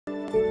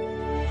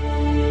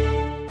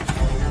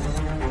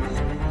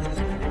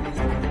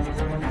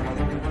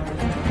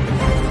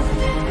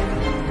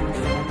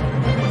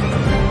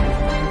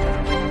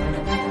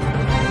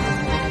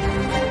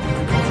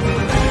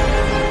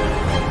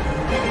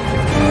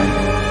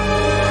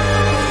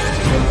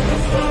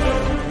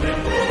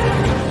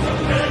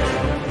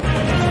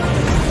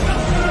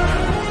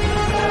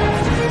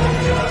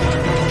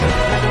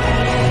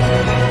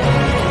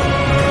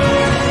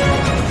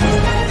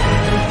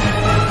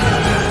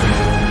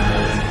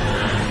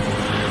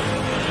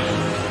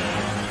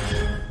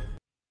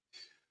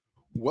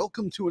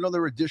Welcome to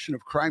another edition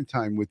of Crime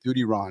Time with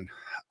DutyRon.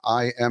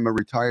 I am a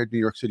retired New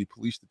York City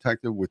police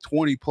detective with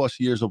 20 plus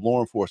years of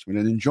law enforcement.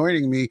 And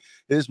joining me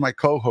is my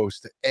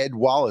co-host, Ed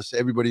Wallace.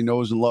 Everybody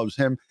knows and loves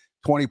him.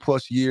 20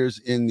 plus years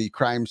in the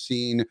crime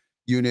scene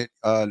unit.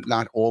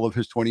 Not all of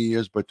his 20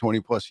 years, but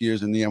 20 plus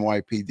years in the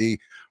NYPD,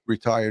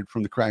 retired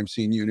from the crime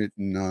scene unit.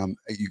 And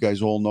you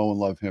guys all know and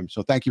love him.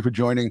 So thank you for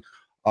joining.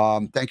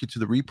 Thank you to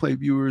the replay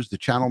viewers, the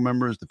channel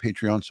members, the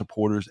Patreon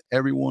supporters,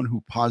 everyone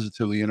who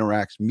positively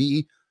interacts.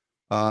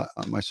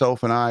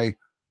 Myself and I,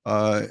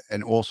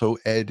 and also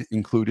Ed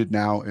included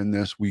now in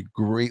this. We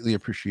greatly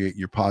appreciate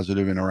your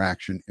positive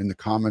interaction in the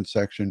comment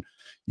section.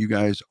 You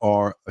guys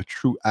are a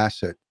true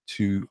asset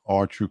to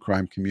our true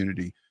crime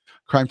community.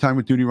 Crime Time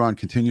with DutyRon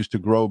continues to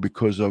grow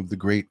because of the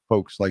great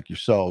folks like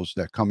yourselves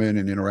that come in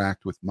and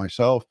interact with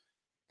myself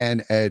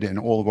and Ed and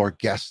all of our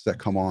guests that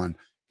come on.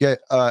 Yeah,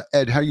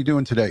 Ed, how you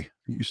doing today?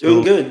 You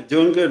still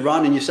doing good,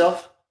 Ron, and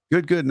yourself?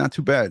 Good, not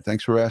too bad.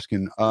 Thanks for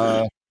asking.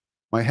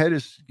 My head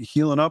is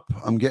healing up.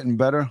 I'm getting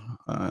better.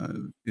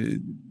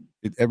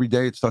 Every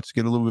day it starts to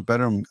get a little bit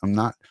better. I'm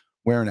not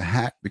wearing a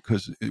hat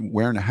because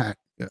wearing a hat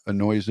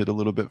annoys it a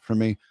little bit for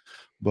me.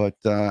 But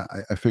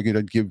I figured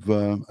I'd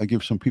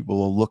give some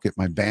people a look at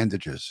my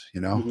bandages, you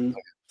know.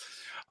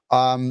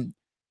 Mm-hmm.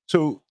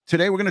 So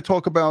today we're going to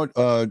talk about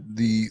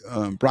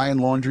the Brian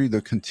Laundrie,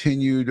 the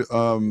continued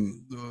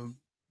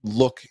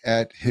look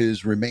at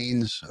his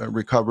remains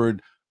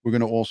recovered. We're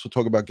going to also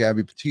talk about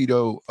Gabby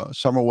Petito,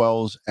 Summer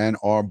Wells, and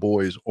our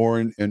boys,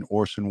 Orrin and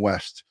Orson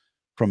West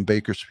from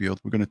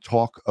Bakersfield. We're going to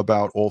talk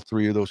about all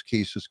three of those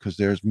cases because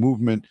there's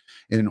movement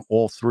in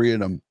all three of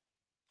them.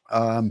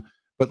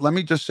 But let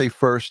me just say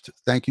first,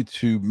 thank you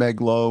to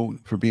Meg Lowe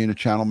for being a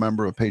channel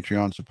member, a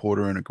Patreon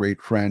supporter, and a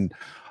great friend.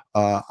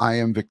 I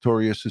am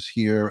Victorious is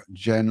here,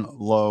 Jen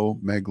Lowe,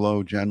 Meg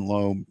Lowe, Jen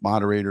Lowe,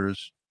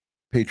 moderators,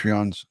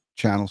 Patreon's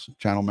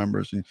channel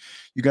members, and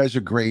you guys are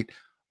great.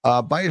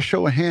 By a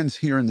show of hands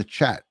here in the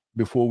chat,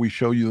 before we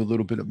show you a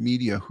little bit of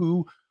media,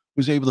 who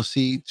was able to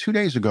see 2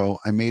 days ago,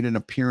 I made an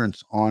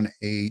appearance on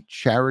a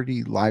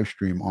charity live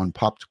stream on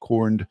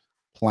Popcorned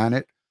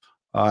Planet.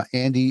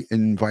 Andy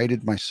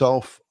invited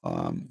myself.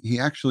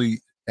 He actually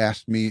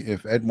asked me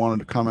if Ed wanted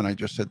to come, and I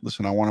just said,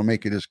 listen, I want to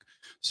make it as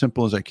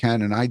simple as I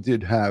can. And I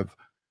did have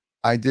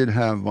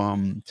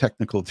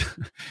technical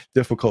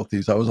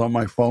difficulties. I was on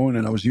my phone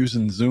and I was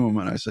using Zoom,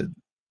 and I said,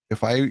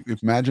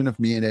 imagine if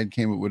me and Ed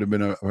came, it would have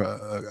been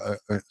a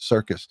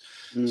circus.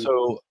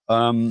 So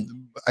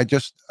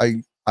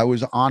I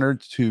was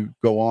honored to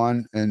go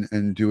on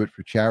and do it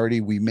for charity.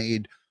 We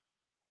made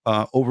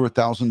over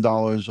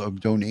 $1,000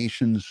 of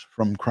donations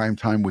from Crime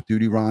Time with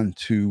DutyRon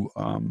to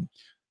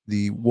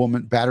the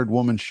battered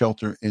woman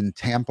shelter in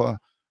Tampa.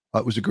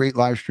 It was a great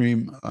live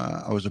stream.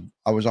 I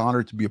was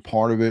honored to be a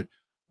part of it.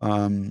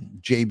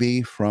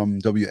 JB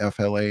from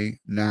WFLA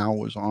Now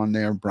was on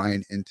there.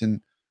 Brian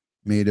Inton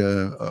made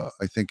I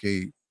think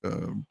a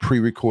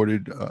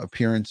pre-recorded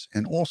appearance,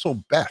 and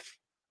also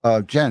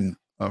Jen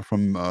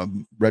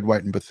from Red,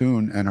 White, and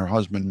Bethune, and her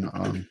husband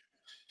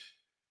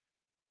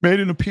made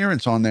an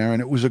appearance on there,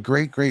 and it was a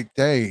great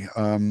day.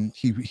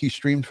 He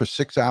streamed for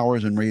 6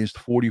 hours and raised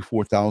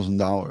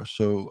 $44,000.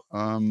 So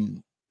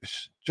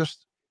it's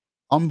just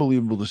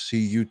unbelievable to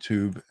see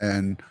YouTube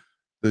and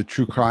the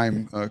true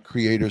crime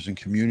creators and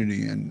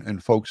community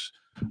and folks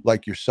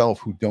like yourself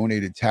who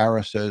donated.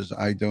 Tara says,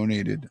 I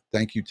donated.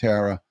 Thank you,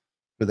 Tara,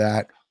 for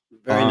that.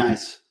 Very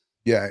nice.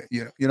 Yeah,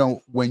 you know,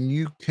 when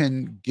you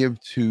can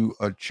give to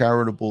a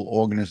charitable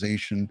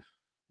organization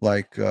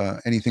like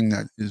anything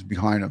that is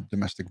behind a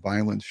domestic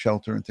violence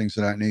shelter and things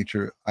of that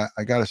nature,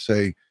 I got to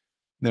say,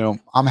 you know,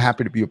 I'm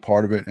happy to be a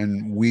part of it.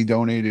 And we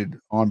donated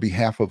on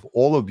behalf of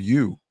all of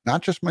you,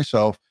 not just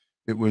myself.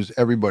 It was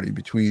everybody.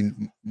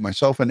 Between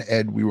myself and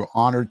Ed, we were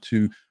honored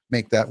to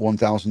make that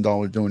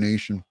 $1,000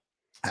 donation.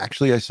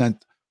 Actually, I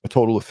sent a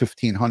total of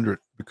 $1,500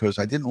 because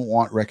I didn't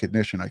want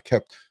recognition. I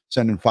kept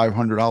sending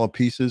 $500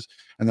 pieces,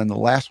 and then the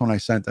last one I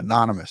sent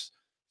anonymous.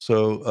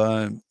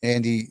 So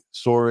Andy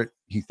saw it.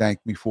 He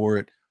thanked me for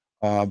it.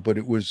 But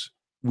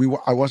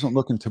I wasn't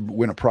looking to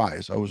win a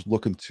prize. I was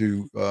looking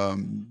to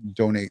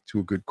donate to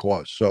a good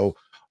cause. So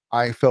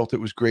I felt it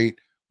was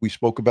great. We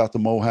spoke about the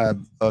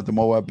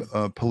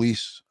Moab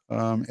police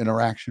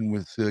interaction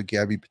with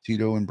Gabby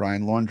Petito and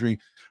Brian Laundrie.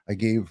 I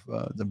gave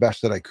the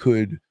best that I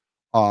could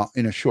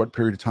in a short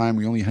period of time.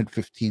 We only had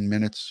 15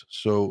 minutes.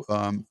 So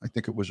I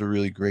think it was a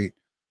really great,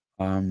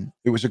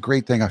 it was a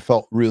great thing. I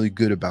felt really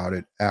good about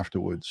it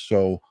afterwards.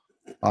 So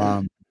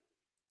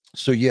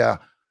yeah,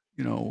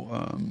 you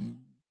know,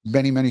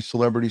 many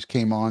celebrities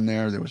came on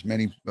there. There was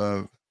many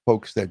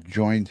folks that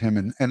joined him,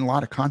 and a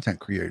lot of content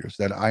creators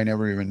that I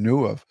never even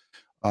knew of.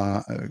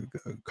 A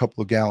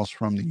couple of gals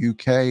from the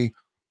UK,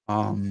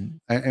 and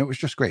it was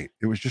just great.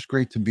 It was just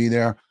great to be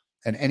there.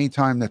 And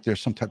anytime that there's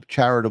some type of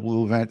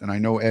charitable event, and I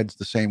know Ed's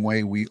the same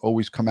way, we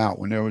always come out.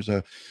 When there was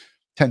a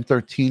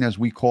 1013, as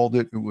we called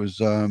it, it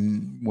was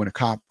when a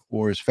cop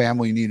or his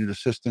family needed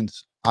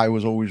assistance, I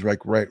was always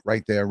like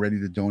right there, ready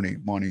to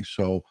donate money.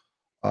 So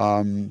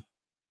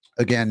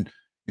again,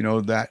 you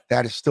know, that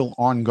is still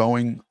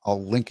ongoing.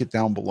 I'll link it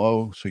down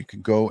below so you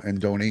can go and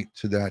donate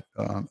to that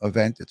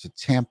event. It's a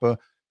Tampa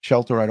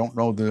shelter. I don't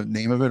know the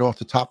name of it off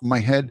the top of my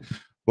head,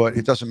 but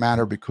it doesn't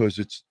matter because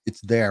it's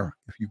there.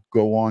 If you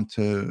go on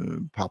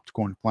to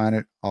Popcorn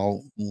Planet,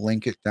 I'll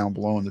link it down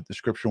below in the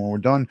description when we're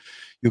done.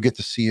 You'll get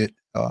to see it.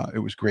 It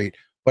was great.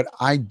 But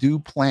I do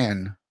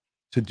plan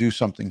to do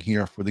something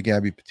here for the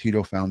Gabby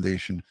Petito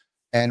Foundation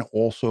and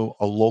also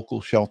a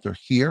local shelter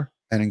here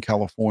and in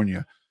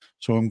California.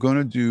 So I'm going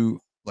to do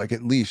like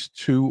at least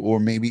 2 or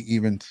maybe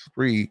even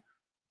 3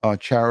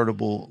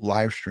 charitable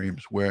live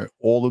streams where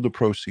all of the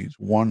proceeds,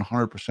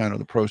 100% of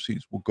the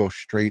proceeds, will go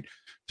straight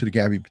to the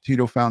Gabby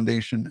Petito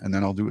Foundation. And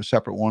then I'll do a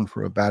separate one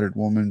for a battered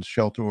woman's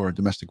shelter or a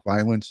domestic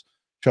violence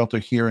shelter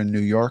here in New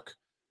York,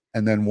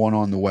 and then one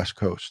on the West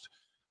Coast.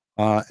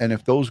 And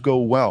if those go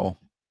well,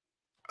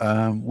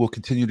 we'll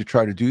continue to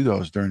try to do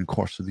those during the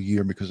course of the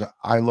year because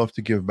I love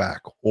to give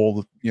back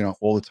all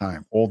the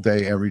time, all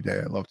day, every day.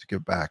 I love to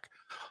give back.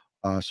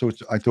 So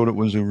I thought it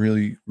was a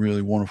really,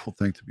 really wonderful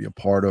thing to be a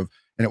part of.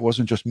 And it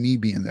wasn't just me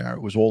being there.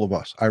 It was all of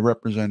us. I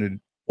represented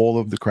all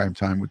of the Crime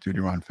Time with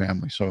DutyRon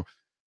family. So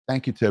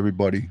thank you to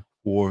everybody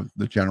for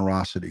the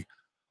generosity.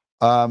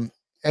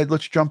 Ed,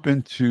 let's jump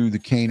into the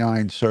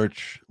canine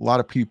search. A lot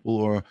of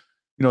people are,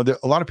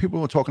 a lot of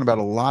people are talking about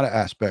a lot of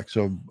aspects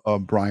of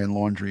Brian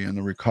Laundrie and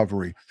the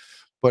recovery.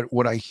 But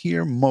what I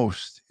hear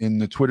most in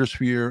the Twitter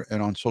sphere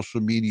and on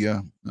social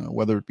media,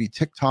 whether it be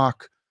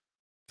TikTok,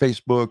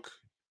 Facebook,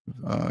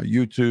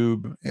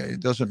 YouTube, it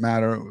doesn't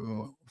matter,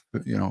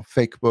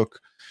 Facebook,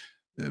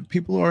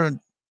 people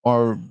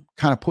are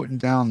kind of putting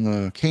down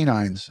the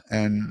canines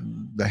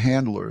and the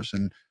handlers.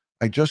 And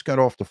I just got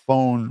off the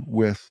phone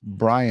with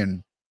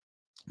Brian.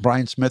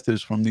 Brian Smith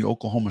is from the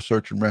Oklahoma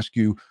Search and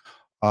Rescue.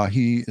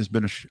 He has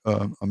been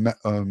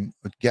a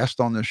guest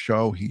on this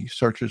show. He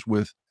searches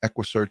with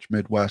EquiSearch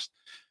Midwest,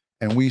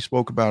 and we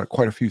spoke about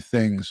quite a few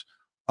things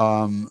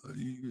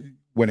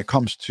when it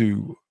comes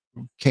to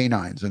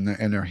canines and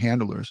their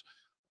handlers.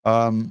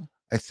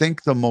 I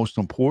think the most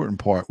important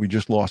part, we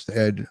just lost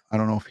Ed. I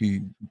don't know if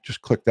he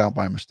just clicked out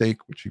by mistake,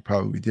 which he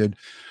probably did,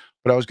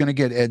 but I was going to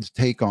get Ed's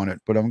take on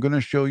it. But I'm going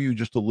to show you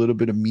just a little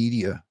bit of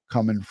media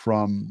coming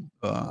from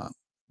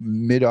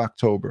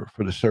mid-October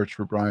for the search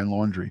for Brian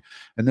Laundrie.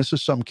 And this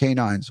is some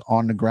canines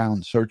on the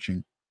ground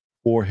searching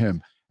for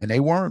him. And they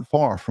weren't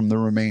far from the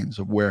remains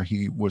of where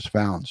he was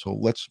found. So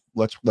let's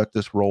let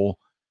this roll,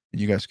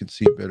 and you guys can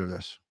see a bit of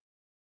this.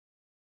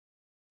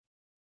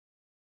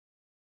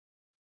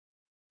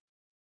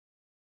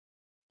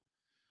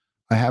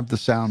 I have the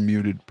sound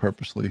muted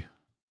purposely.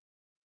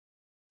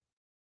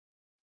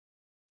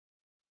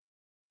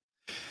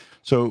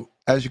 So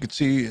as you can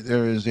see,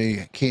 there is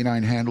a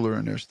canine handler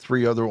and there's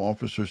 3 other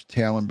officers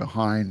tailing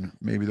behind.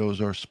 Maybe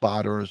those are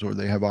spotters or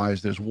they have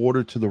eyes. There's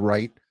water to the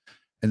right,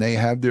 and they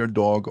have their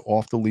dog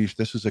off the leash.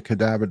 This is a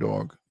cadaver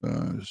dog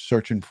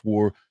searching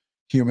for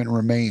human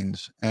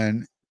remains.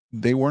 And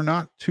they were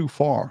not too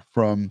far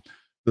from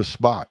the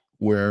spot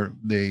where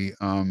they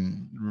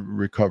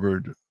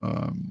recovered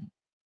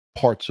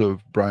parts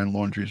of Brian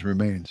Laundrie's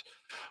remains.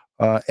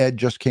 Ed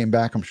just came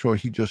back. I'm sure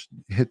he just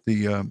hit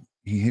the,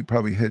 he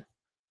probably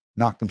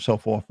knocked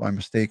himself off by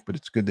mistake, but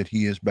it's good that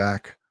he is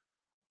back.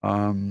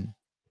 So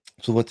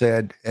let's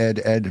add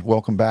Ed.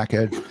 Welcome back,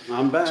 Ed.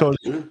 I'm back. So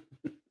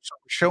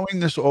showing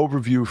this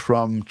overview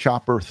from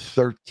Chopper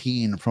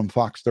 13 from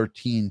Fox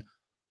 13,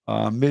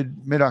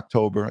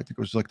 mid-October. I think it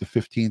was like the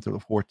 15th or the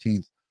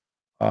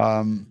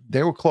 14th.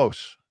 They were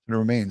close to the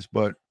remains,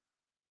 but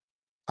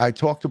I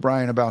talked to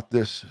Brian about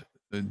this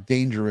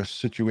dangerous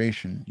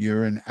situation.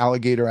 You're in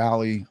Alligator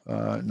Alley,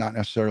 not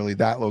necessarily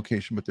that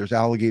location, but there's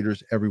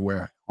alligators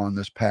everywhere on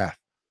this path.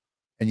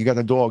 And you got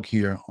a dog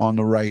here on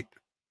the right,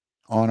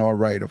 on our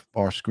right of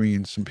our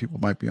screen. Some people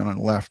might be on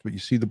the left, but you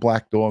see the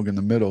black dog in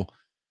the middle.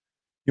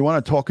 You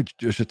want to talk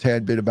just a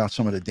tad bit about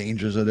some of the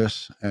dangers of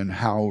this and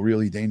how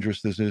really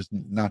dangerous this is,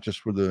 not just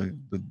for the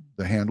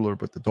handler,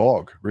 but the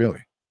dog,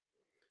 really.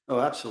 Oh,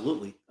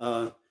 absolutely.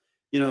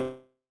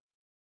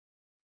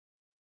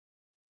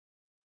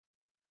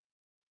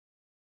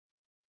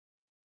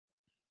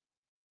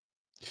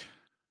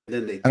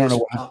 Then they I don't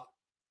just know.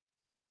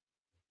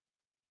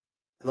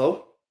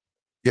 Hello?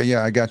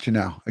 Yeah, I got you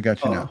now.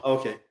 Now.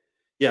 Okay.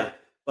 Yeah.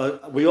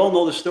 We all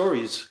know the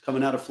stories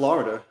coming out of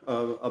Florida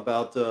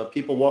about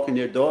people walking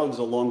their dogs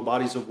along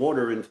bodies of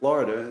water in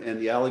Florida, and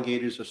the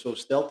alligators are so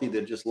stealthy,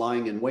 they're just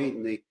lying in wait,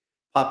 and they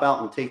pop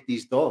out and take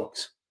these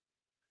dogs.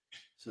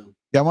 So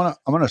yeah,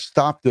 I'm gonna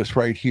stop this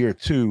right here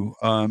too.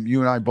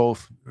 You and I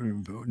both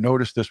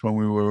noticed this when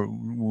we were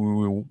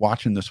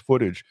watching this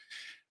footage.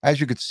 As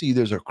you could see,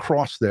 there's a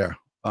cross there,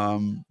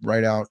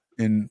 right out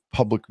in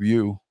public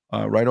view,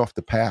 right off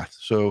the path.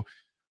 So,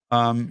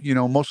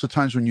 most of the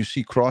times when you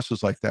see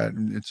crosses like that,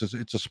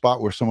 it's a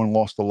spot where someone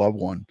lost a loved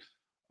one.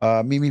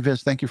 Mimi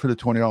Viz, thank you for the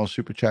 $20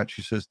 super chat.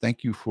 She says,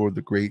 thank you for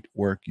the great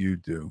work you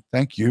do.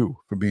 Thank you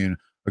for being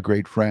a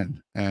great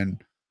friend.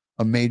 And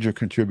a major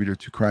contributor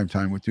to Crime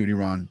Time with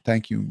DutyRon.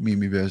 Thank you,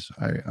 Mimi Viz.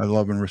 I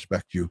love and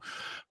respect you.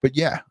 But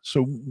yeah,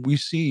 so we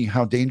see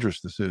how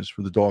dangerous this is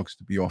for the dogs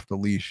to be off the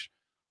leash.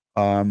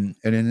 And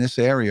in this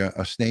area,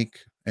 a snake,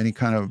 any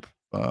kind of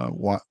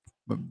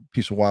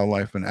piece of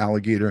wildlife, an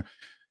alligator,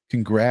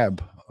 can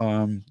grab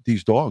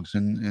these dogs,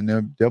 and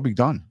they'll be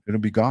done. It'll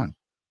be gone.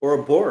 Or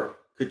a boar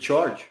could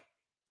charge.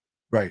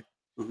 Right.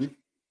 Mhm.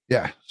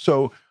 Yeah.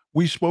 So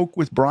we spoke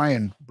with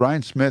Brian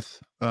Smith,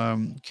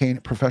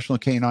 professional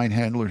canine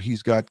handler.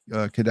 He's got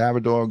cadaver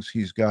dogs.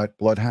 He's got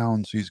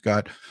bloodhounds. He's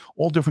got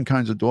all different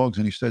kinds of dogs.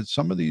 And he said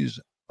some of these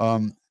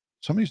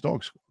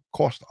dogs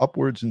cost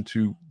upwards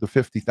into the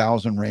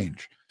 50,000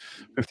 range,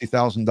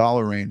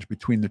 $50,000 range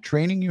between the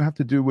training you have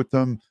to do with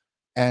them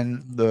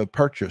and the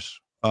purchase.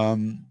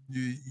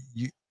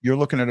 You're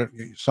looking at it,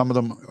 some of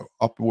them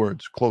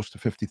upwards close to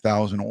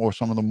 50,000, or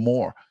some of them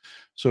more.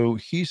 So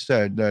he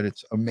said that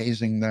it's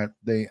amazing that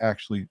they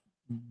actually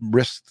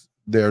risked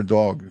their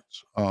dogs'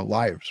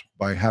 lives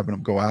by having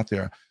them go out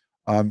there,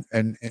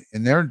 and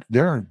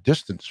they're a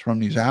distance from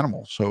these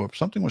animals. So if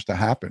something was to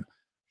happen,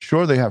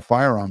 sure they have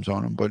firearms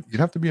on them, but you'd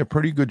have to be a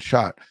pretty good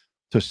shot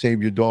to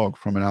save your dog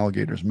from an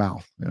alligator's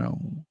mouth.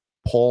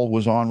 Paul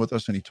was on with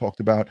us, and he talked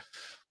about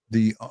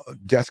the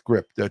death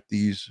grip that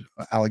these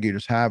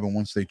alligators have, and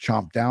once they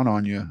chomp down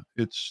on you,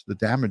 the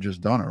damage is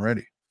done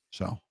already.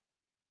 So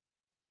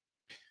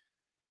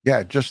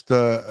yeah, just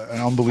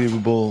an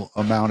unbelievable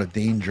amount of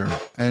danger.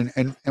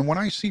 And when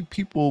I see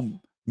people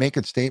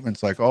making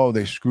statements like, oh,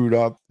 they screwed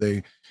up,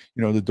 the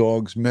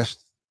dogs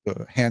missed,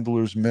 the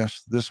handlers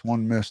missed, this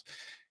one missed,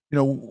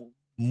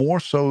 more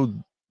so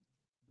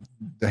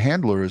the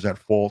handler is at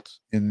fault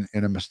in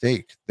a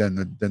mistake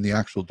than the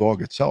actual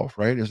dog itself,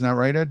 right? Isn't that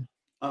right, Ed?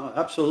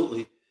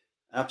 Absolutely,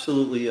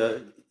 absolutely.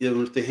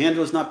 If the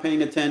handler's not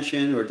paying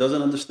attention or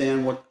doesn't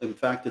understand what, in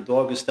fact, the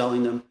dog is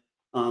telling them,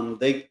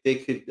 they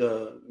could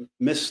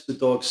miss the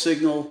dog's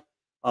signal.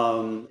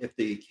 If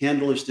the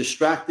handler is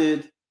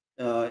distracted,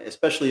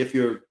 especially if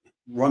you're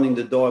running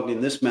the dog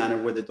in this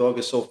manner where the dog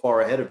is so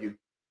far ahead of you,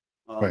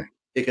 Right.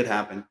 it could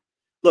happen.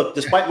 Look,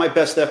 despite my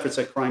best efforts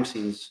at crime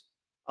scenes,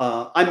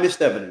 I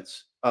missed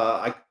evidence.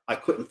 I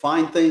couldn't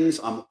find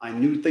things. I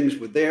knew things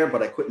were there,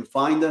 but I couldn't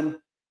find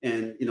them.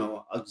 And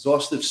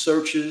exhaustive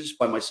searches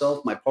by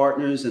myself, my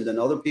partners, and then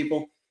other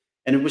people,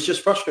 and it was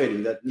just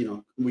frustrating that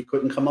we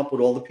couldn't come up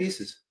with all the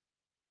pieces.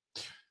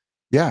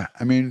 Yeah,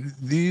 I mean,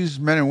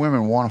 these men and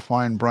women want to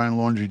find Brian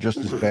Laundrie just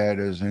as bad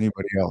as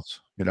anybody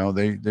else.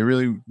 They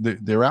really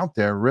they're out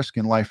there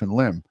risking life and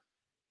limb.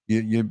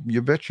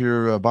 You bet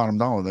your bottom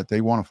dollar that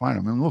they want to find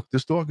him. And look,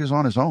 this dog is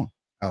on his own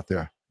out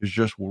there. He's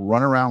just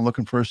running around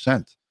looking for a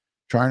scent,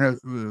 trying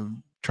to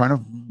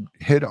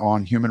hit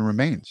on human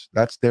remains.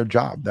 That's their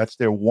job. That's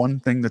their one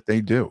thing that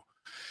they do.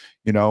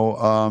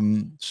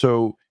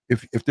 So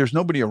if there's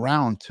nobody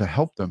around to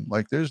help them,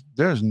 like there's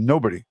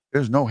nobody,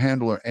 there's no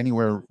handler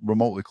anywhere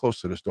remotely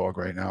close to this dog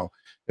right now.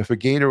 If a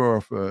gator or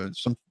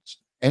if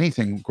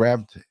anything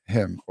grabbed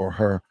him or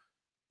her,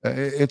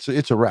 it's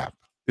a wrap.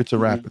 It's a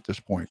wrap at this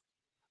point.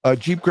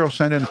 Jeep Girl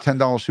sent in a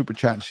 $10 super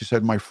chat, and she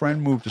said, my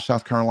friend moved to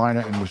South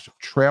Carolina and was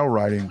trail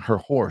riding her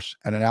horse,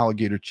 and an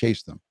alligator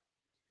chased them.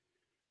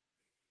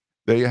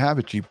 There you have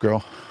it, Jeep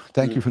Girl.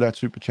 Thank you for that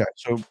super chat.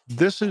 So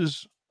this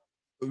is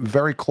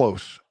very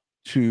close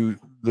to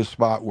the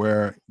spot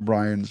where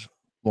Brian's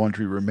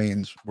Laundrie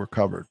remains were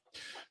covered.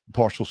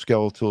 Partial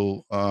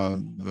skeletal,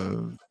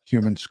 the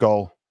human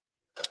skull,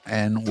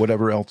 and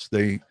whatever else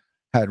they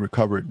had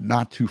recovered,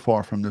 not too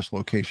far from this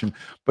location.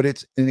 But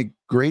it's a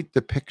great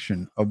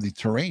depiction of the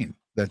terrain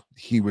that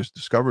he was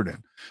discovered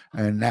in.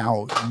 And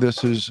now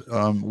this is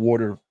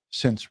water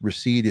since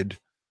receded.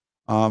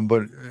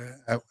 But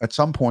at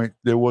some point,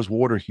 there was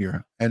water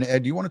here. And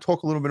Ed, you want to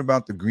talk a little bit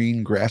about the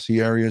green, grassy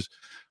areas?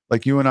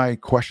 Like you and I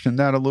questioned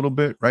that a little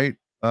bit, right?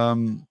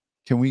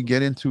 Can we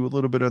get into a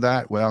little bit of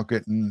that without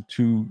getting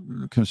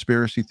too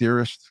conspiracy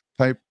theorist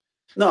type?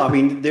 No, I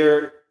mean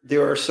there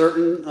are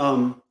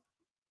certain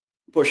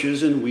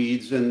bushes and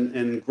weeds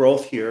and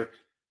growth here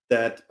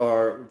that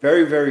are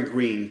very, very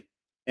green,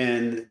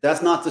 and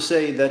that's not to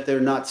say that they're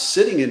not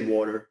sitting in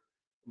water,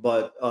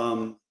 but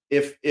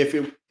if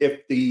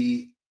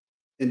the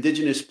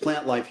indigenous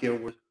plant life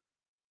here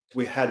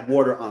we had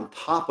water on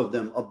top of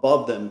them,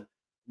 above them,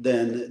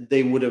 then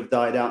they would have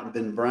died out and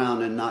been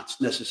brown and not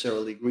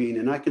necessarily green.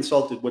 And I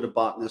consulted with a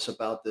botanist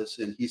about this,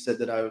 and he said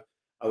that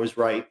I was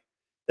right,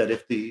 that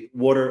if the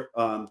water,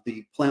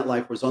 the plant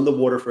life was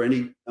underwater for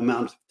any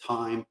amount of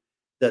time,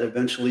 that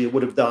eventually it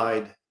would have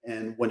died.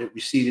 And when it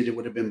receded, it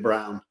would have been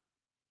brown.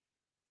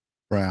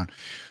 Brown.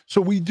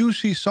 So we do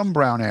see some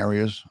brown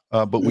areas,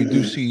 but we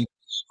do see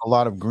a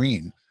lot of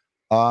green.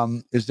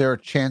 Is there a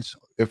chance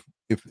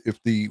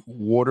if the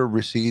water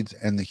recedes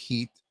and the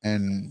heat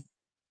and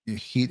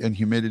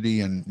humidity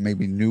and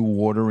maybe new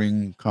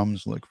watering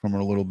comes like from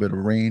a little bit of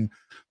rain,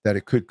 that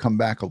it could come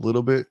back a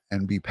little bit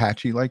and be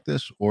patchy like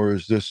this? Or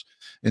is this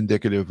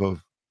indicative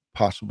of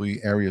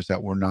possibly areas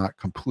that were not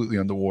completely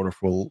underwater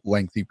for a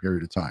lengthy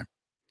period of time?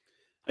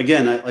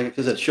 Again, like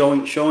I said,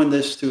 showing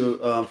this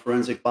to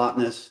forensic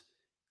botanists,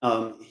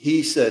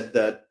 He said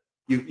that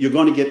you're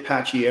going to get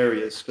patchy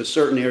areas because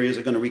certain areas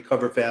are going to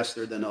recover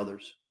faster than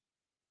others.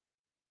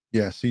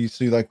 Yeah, so you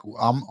see, like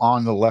I'm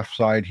on the left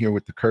side here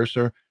with the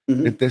cursor.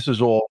 Hmm. This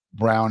is all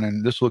brown,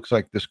 and this looks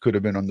like this could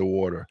have been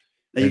underwater,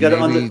 Now you and got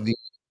to maybe the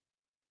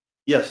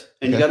yes,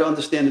 and you okay. got to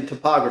understand the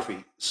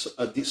topography.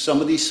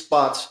 Some of these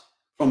spots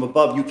from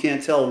above, you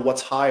can't tell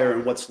what's higher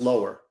and what's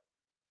lower.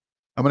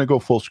 I'm going to go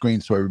full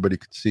screen so everybody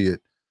could see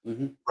it.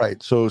 Hmm.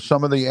 Right. So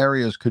some of the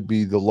areas could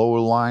be the lower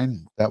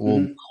line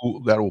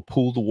Hmm. that will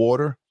pool the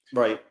water.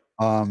 Right.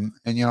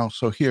 And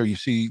so here you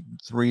see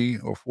three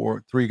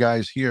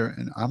guys here,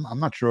 and I'm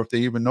not sure if they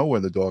even know where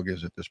the dog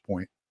is at this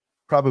point.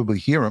 Probably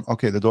hear him.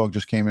 Okay, the dog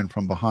just came in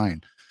from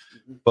behind.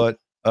 Hmm. But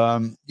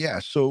yeah,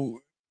 so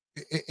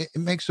it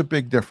makes a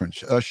big difference.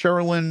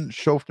 Sherilyn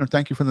Schofner,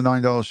 thank you for the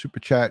 $9 super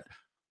chat.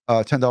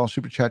 $10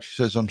 super chat. She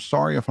says, I'm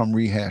sorry if I'm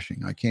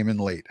rehashing. I came in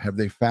late. Have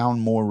they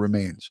found more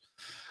remains?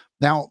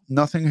 Now,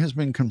 nothing has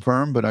been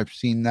confirmed, but I've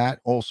seen that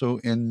also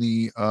in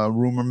the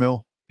rumor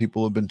mill.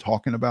 People have been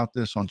talking about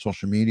this on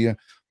social media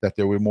that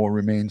there were more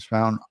remains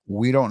found.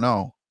 We don't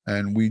know.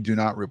 And we do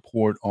not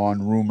report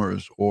on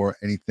rumors or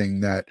anything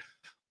that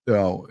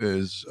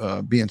is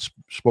being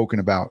spoken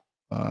about.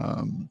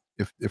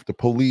 If the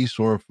police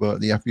or if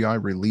the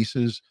FBI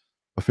releases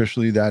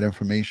officially that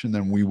information,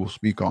 then we will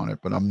speak on it.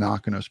 But I'm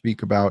not going to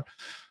speak about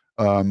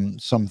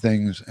some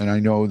things. And I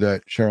know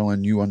that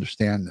Sherilyn, you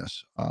understand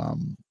this.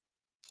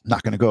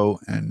 Not going to go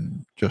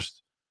and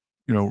just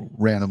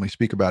randomly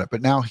speak about it.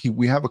 But now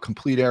we have a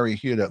complete area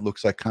here that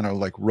looks like kind of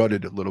like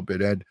rutted a little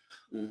bit, Ed.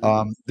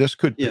 Hmm. This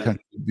could Yeah.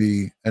 potentially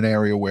be an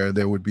area where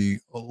there would be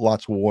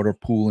lots of water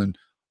pooling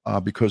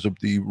because of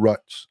the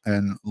ruts,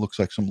 and looks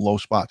like some low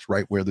spots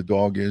right where the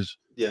dog is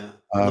Yeah.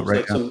 It looks right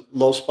like now. some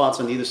low spots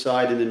on either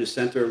side, and in the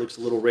center, it looks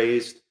a little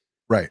raised.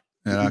 Right.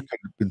 And Hmm. could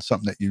have been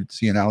something that you'd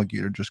see an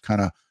alligator just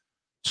kind of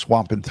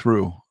swamping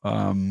through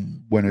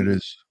when it Hmm.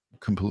 is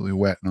completely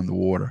wet and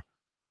underwater.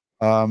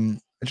 I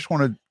just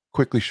want to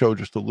quickly show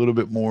just a little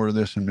bit more of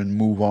this and then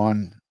move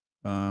on.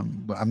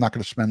 But I'm not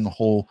going to spend the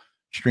whole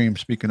stream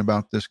speaking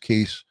about this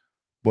case,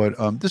 but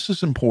this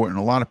is important.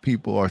 A lot of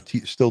people are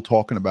still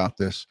talking about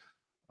this,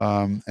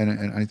 and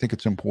I think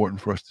it's important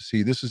for us to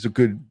see. This is a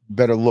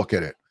better look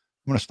at it.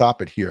 I'm going to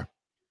stop it here.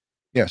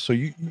 Yeah, so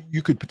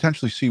you could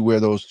potentially see where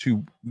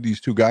these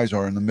two guys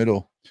are in the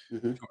middle, Hmm.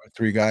 two or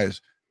three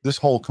guys. This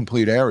whole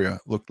complete area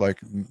looked like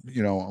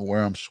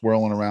where I'm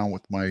swirling around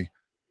with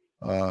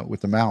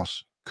the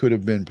mouse could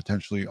have been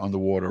potentially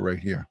underwater right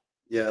here.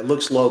 Yeah. It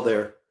looks low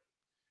there.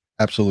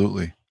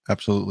 Absolutely.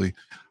 Absolutely.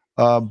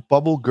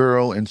 Bubble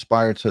Girl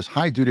Inspired says,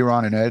 Hi,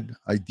 DutyRon and Ed.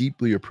 I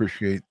deeply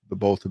appreciate the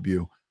both of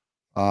you.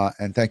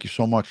 And thank you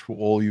so much for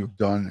all you've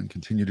done and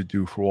continue to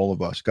do for all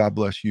of us. God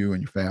bless you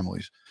and your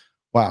families.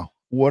 Wow.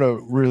 What a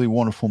really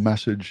wonderful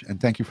message. And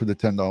thank you for the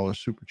 $10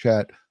 super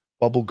chat.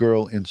 Bubble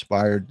Girl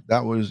Inspired.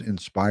 That was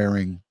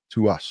inspiring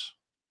to us.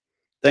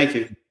 Thank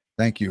you.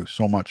 Thank you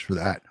so much for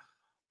that.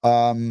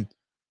 Um,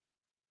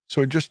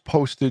 So I just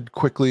posted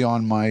quickly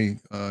on my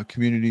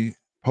community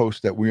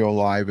post that we are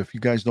live. If you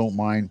guys don't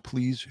mind,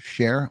 please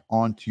share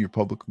onto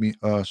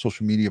your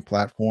social media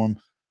platform.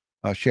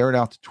 Share it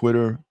out to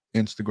Twitter,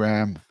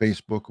 Instagram,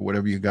 Facebook, or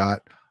whatever you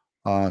got,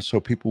 so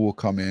people will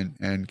come in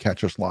and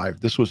catch us live.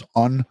 This was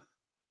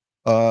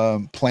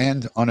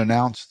unplanned,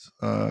 unannounced.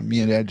 Me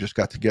and Ed just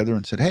got together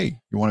and said, "Hey,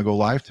 you want to go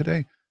live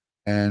today?"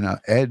 And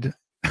Ed,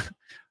 I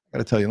got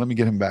to tell you, let me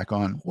get him back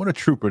on. What a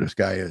trooper this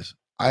guy is.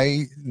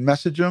 I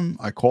message him,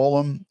 I call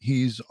him.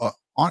 He's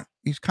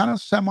kind of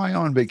semi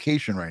on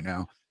vacation right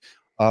now,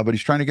 but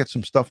he's trying to get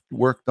some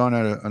work done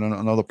at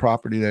another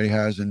property that he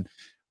has. And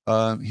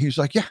he's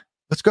like, "Yeah,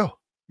 let's go.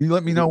 You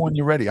let me know Mhm. when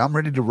you're ready. I'm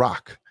ready to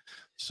rock."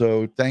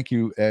 So thank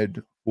you,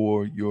 Ed,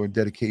 for your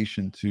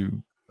dedication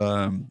to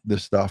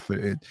this stuff.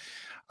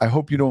 I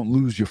hope you don't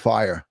lose your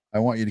fire. I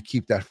want you to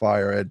keep that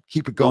fire, Ed.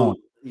 Keep it going. No,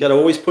 you got to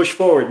always push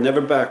forward, never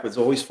backwards,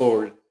 always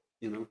forward.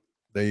 You know.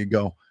 There you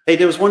go. Hey,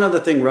 there was one other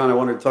thing, Ron. I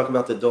wanted to talk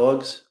about the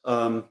dogs,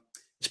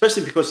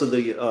 especially because of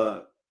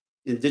the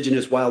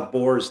indigenous wild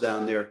boars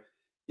down there.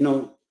 You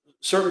know,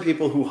 certain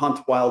people who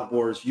hunt wild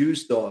boars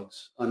use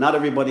dogs. Not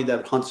everybody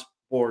that hunts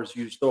boars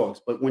use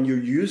dogs, but when you're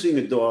using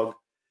a dog,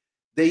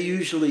 they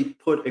usually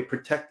put a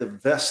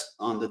protective vest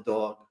on the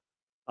dog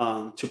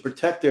to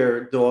protect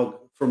their dog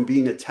from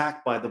being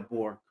attacked by the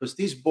boar. Because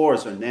these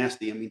boars are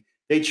nasty. I mean,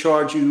 they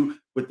charge you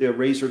with their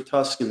razor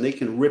tusk and they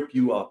can rip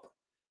you up.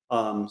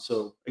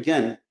 So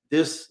again,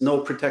 there's no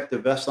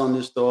protective vest on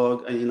this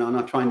dog. And I'm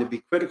not trying to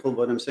be critical,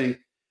 but I'm saying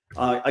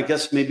I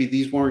guess maybe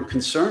these weren't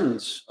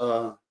concerns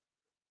uh,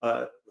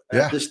 at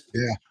Yeah, this.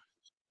 yeah.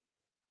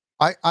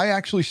 I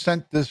actually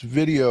sent this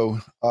video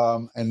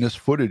and this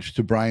footage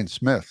to Brian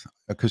Smith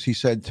because he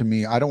said to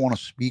me, I don't want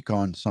to speak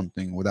on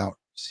something without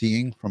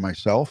seeing for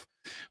myself.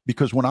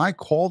 Because when I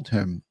called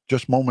him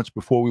just moments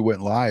before we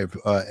went live,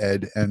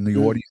 Ed, and the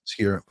Mhm. audience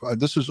here,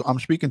 I'm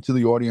speaking to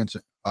the audience,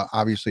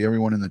 obviously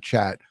everyone in the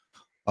chat,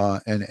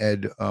 and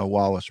Ed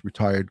Wallace,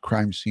 retired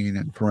crime scene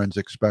and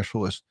forensic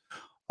specialist.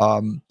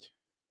 Um,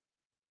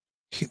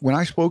 when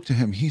I spoke to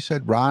him, he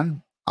said,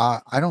 Ron,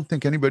 I don't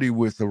think anybody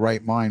with the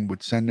right mind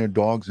would send their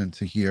dogs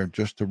into here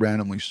just to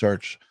randomly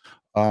search.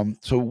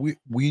 So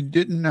we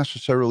didn't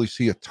necessarily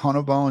see a ton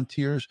of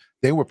volunteers.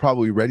 They were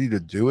probably ready to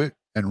do it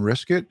and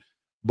risk it,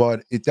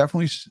 but it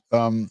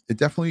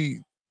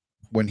definitely,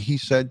 when he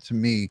said to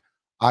me,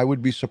 I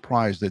would be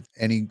surprised that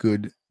any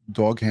good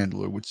dog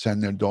handler would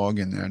send their dog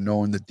in there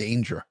knowing the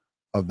danger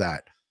of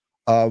that.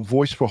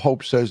 Voice for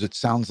Hope says it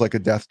sounds like a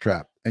death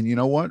trap, and you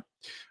know what?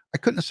 I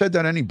couldn't have said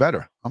that any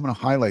better. I'm going to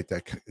highlight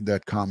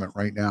that comment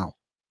right now.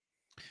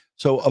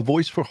 So, a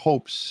Voice for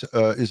Hopes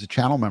is a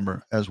channel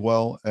member as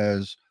well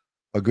as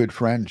a good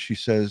friend. She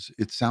says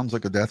it sounds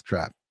like a death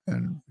trap,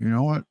 and you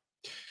know what?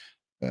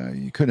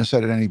 You couldn't have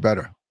said it any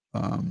better.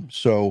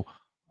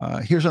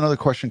 Here's another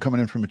question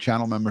coming in from a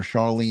channel member,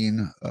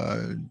 Charlene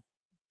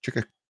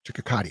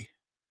Chicacati.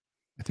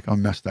 I think I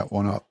messed that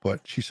one up, but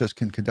she says,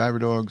 can cadaver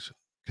dogs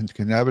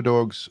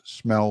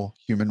smell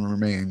human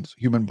remains,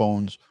 human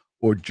bones,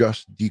 or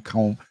just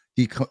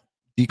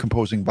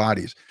decomposing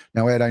bodies?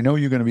 Now, Ed, I know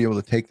you're going to be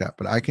able to take that,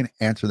 but I can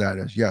answer that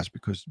as yes,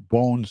 because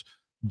bones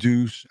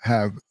do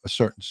have a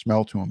certain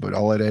smell to them, but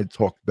I'll let Ed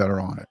talk better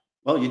on it.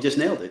 Well, you just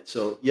nailed it.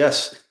 So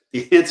yes,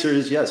 the answer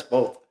is yes,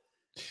 both.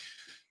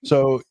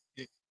 So,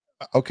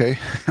 okay,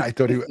 I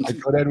thought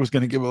Ed was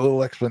going to give a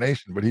little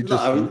explanation, but he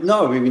just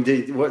no. I mean,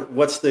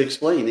 what's to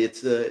explain?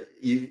 It's the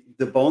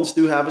bones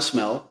do have a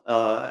smell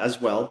as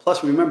well.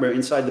 Plus, remember,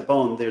 inside the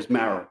bone there's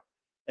marrow,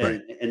 and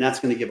right. and that's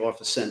going to give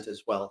off a scent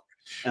as well.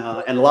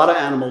 And a lot of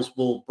animals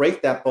will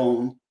break that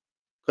bone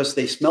because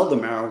they smell the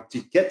marrow to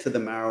get to the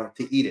marrow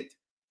to eat it.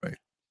 Right.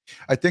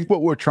 I think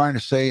what we're trying to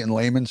say in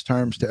layman's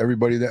terms to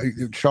everybody,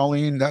 that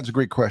Charlene, that's a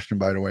great question,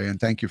 by the way, and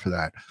thank you for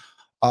that.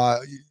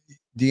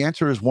 The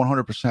answer is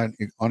 100%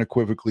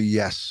 unequivocally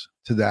yes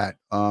to that.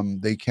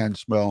 They can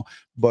smell,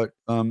 but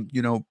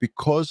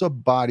because a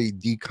body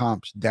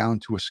decomposes down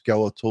to a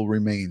skeletal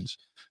remains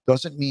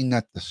doesn't mean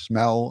that the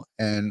smell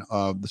and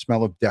the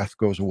smell of death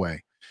goes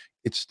away.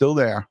 It's still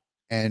there,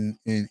 and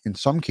in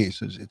some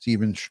cases, it's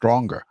even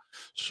stronger.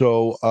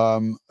 So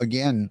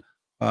again,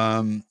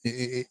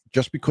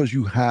 just because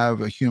you have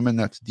a human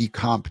that's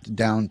decomped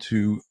down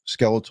to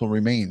skeletal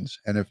remains,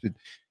 and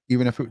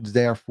even if it was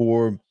there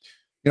for,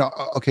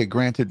 okay,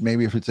 granted,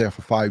 maybe if it's there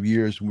for 5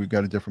 years, we've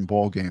got a different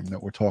ball game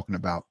that we're talking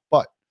about.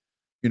 But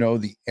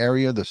the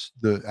area,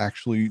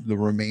 the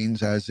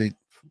remains as it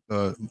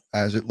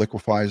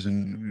liquefies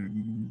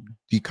and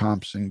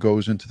decomps and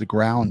goes into the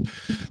ground,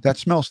 that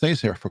smell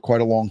stays there for quite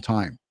a long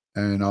time.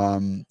 And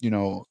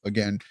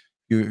again,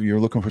 you're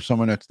looking for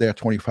someone that's there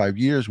 25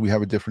 years, we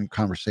have a different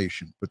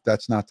conversation, but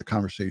that's not the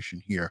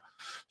conversation here.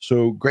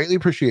 So greatly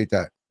appreciate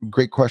that.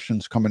 Great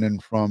questions coming in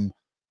from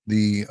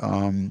the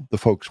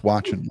folks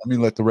watching. Let me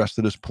let the rest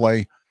of this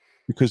play,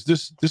 because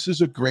this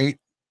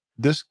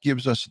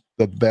gives us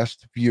the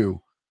best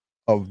view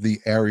of the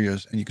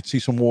areas, and you can see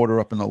some water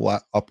up in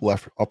the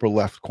upper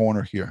left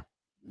corner here.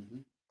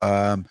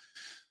 Mm-hmm.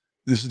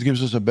 This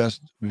gives us a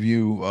best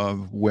view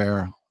of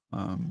where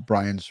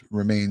Brian's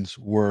remains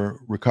were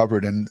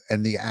recovered, and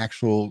the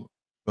actual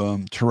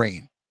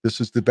terrain.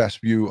 This is the best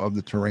view of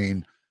the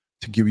terrain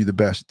to give you the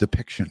best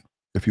depiction,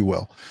 if you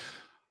will.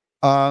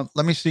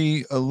 Let me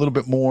see a little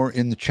bit more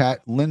in the chat.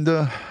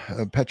 Linda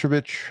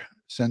Petrovich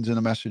sends in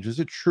a message. Is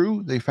it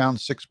true they found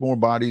 6 more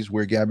bodies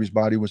where Gabby's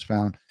body was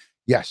found?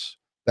 Yes,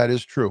 that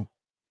is true.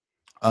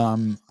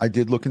 I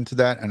did look into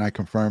that, and I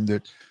confirmed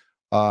that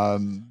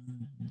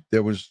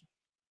there was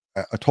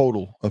a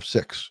total of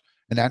 6,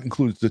 and that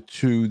includes the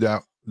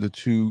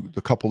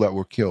couple that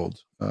were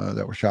killed,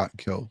 that were shot and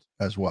killed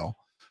as well.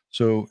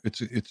 So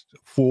it's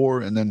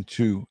 4 and then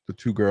 2, the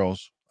 2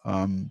 girls.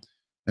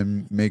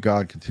 And may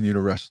God continue to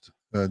rest.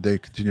 They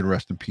continue to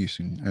rest in peace,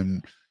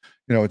 and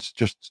it's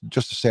just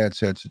a sad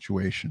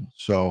situation.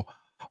 So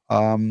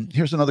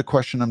here's another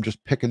question. I'm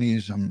just picking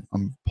these.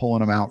 I'm pulling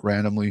them out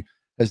randomly.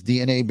 Has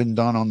DNA been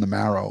done on the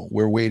marrow?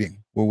 We're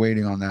waiting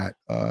on that.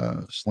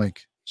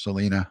 Slink,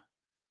 Selena,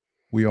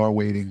 we are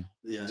waiting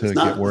to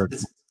get word.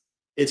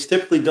 It's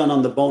typically done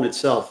on the bone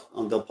itself.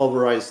 They'll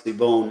pulverize the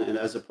bone, and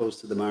as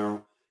opposed to the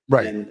marrow.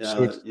 Right. And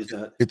so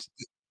it's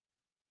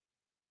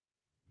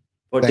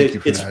but thank you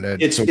for that,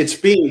 Ed. It's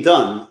being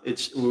done.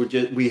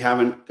 We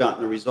haven't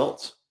gotten the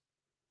results.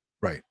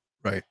 Right.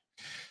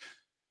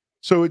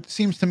 So it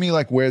seems to me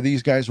like where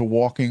these guys are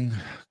walking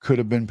could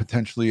have been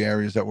potentially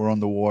areas that were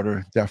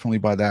underwater, definitely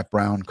by that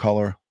brown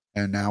color.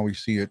 And now we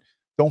see it.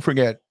 Don't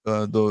forget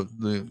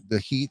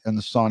the heat and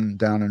the sun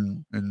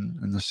down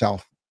in the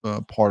south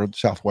part of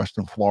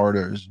southwestern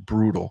Florida is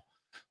brutal.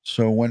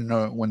 So when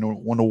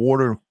the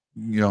water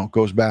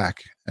goes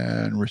back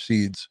and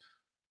recedes,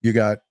 you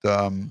got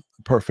a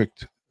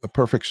perfect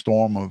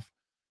storm of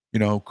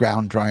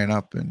ground drying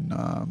up and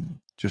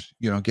just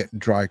getting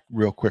dry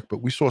real quick.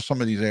 But we saw some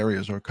of these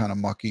areas are kind of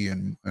mucky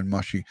and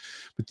mushy,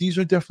 but these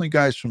are definitely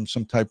guys from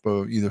some type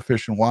of either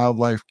fish and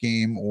wildlife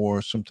game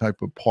or some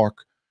type of park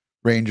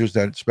rangers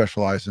that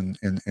specialize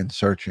in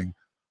searching.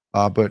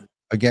 But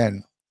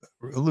again,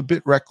 a little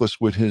bit reckless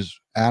with his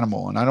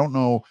animal, and I don't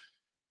know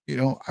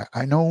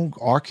I know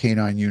our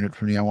canine unit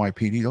from the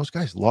NYPD, those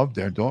guys love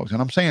their dogs.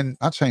 And I'm saying,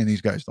 not saying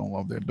these guys don't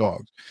love their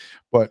dogs,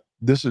 but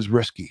this is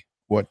risky.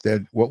 What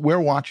we're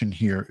watching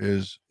here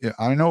is,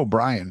 I know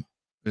Brian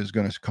is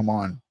going to come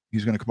on.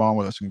 He's going to come on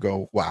with us and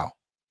go, wow,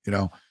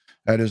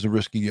 that is a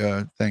risky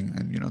thing.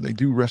 And, they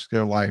do risk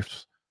their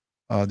lives.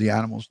 The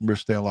animals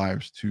risk their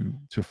lives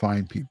to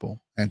find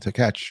people and to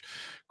catch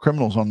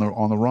criminals on the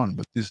run.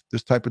 But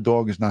this type of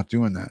dog is not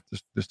doing that.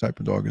 This type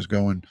of dog is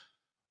going,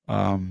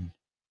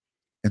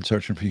 and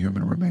searching for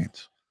human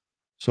remains.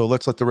 So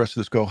let's let the rest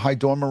of this go. Hi,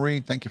 Dawn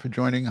Marie. Thank you for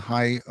joining.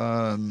 Hi,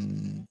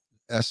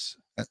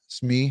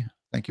 Smee.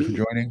 Thank you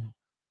for joining.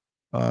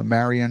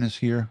 Marianne is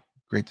here.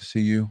 Great to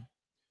see you.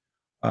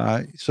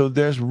 So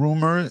there's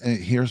rumor.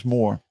 Here's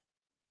more.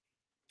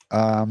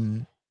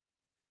 Let's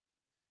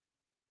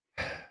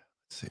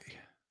see.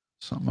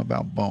 Something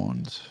about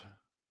bones.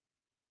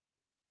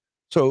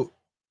 So,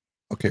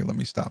 okay, let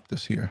me stop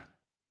this here.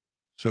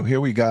 So here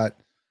we got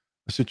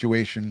a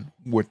situation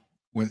with,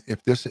 if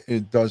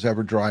it does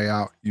ever dry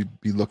out,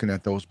 you'd be looking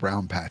at those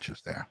brown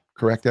patches there.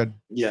 Correct, Ed?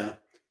 Yeah,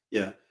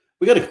 yeah.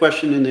 We got a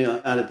question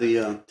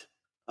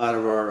out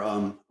of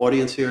our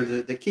audience here.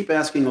 They keep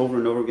asking over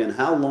and over again,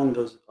 how long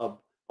does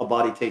a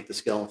body take to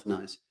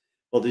skeletonize?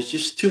 Well, there's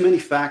just too many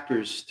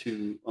factors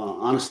to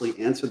honestly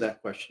answer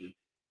that question.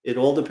 It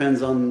all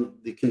depends on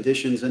the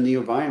conditions and the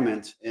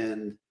environment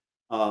and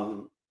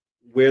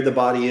where the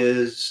body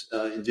is,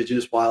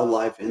 indigenous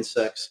wildlife,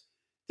 insects.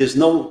 There's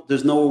no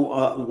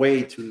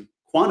way to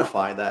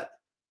quantify that.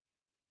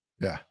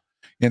 Yeah.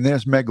 And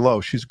there's Meg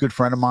Lowe. She's a good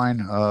friend of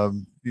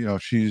mine.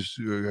 She's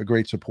a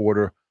great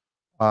supporter.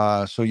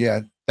 So yeah,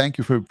 thank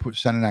you for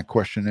sending that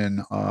question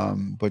in.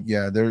 But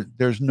yeah,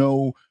 there's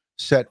no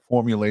set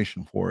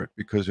formulation for it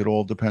because it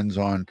all depends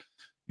on,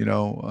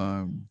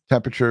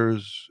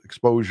 temperatures,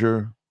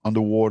 exposure,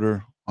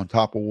 underwater, on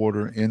top of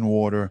water, in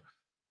water.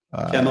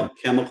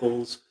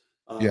 Chemicals,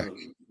 Yeah,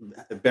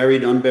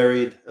 buried,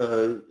 unburied.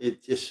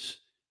 It just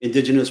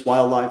indigenous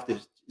wildlife.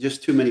 There's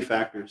just too many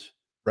factors.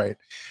 right.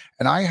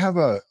 And I have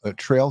a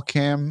trail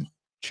cam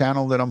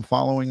channel that I'm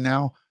following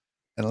now.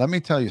 And let me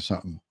tell you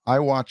something. I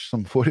watched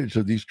some footage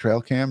of these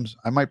trail cams.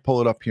 I might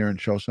pull it up here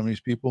and show some of these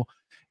people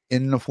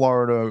in the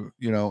Florida,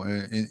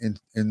 in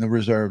the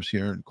reserves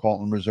here in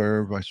Colton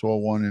Reserve. I saw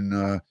one in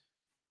the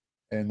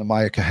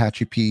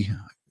Myakkahatchee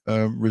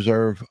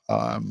Reserve.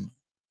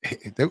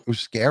 It was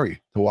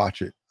scary to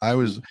watch it.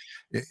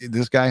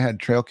 This guy had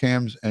trail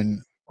cams,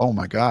 and oh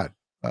my God,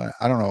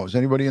 I don't know. Has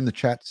anybody in the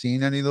chat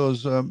seen any of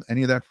those,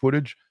 any of that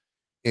footage?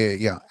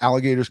 Yeah,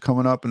 alligators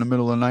coming up in the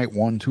middle of the night,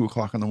 1, 2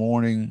 o'clock in the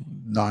morning,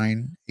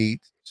 9,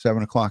 8,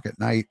 7 o'clock at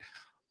night.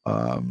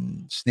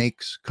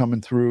 Snakes coming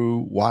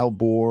through, wild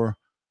boar.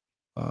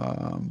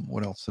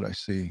 What else did I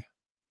see?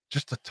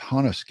 Just a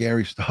ton of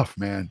scary stuff,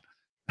 man.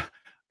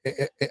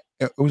 It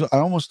was. I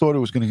almost thought it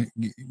was going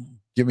to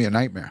give me a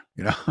nightmare.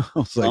 I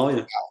was like, Oh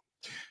yeah.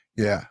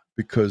 yeah,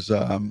 because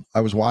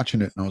I was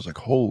watching it and I was like,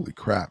 holy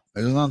crap!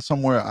 It's on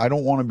somewhere. I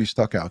don't want to be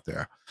stuck out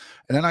there.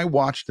 And then I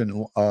watched a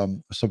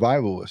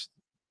survivalist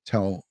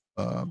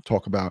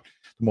talk about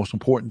the most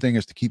important thing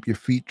is to keep your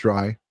feet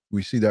dry.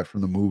 We see that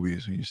from the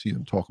movies, and you see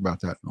them talk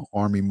about that in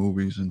army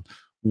movies and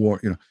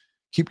war.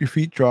 Keep your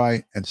feet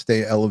dry and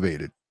stay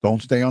elevated.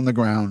 Don't stay on the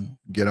ground.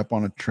 Get up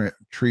on a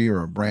tree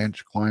or a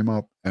branch, climb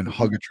up and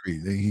hug a tree.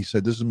 He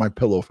said, "This is my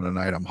pillow for the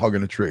night. I'm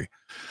hugging a tree."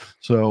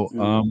 So,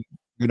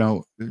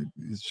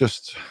 it's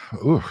just,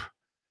 ooh,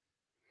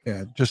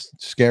 yeah,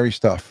 just scary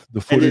stuff.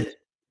 The footage.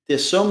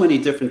 There's so many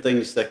different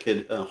things that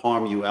could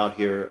harm you out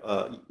here.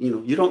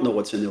 You don't know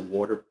what's in the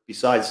water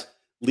besides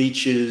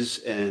leeches,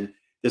 and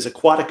there's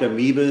aquatic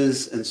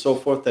amoebas and so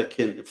forth that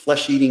can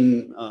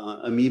flesh-eating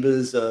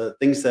amoebas,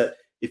 things that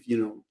if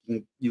you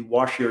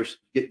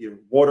get your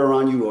water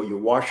on you, or you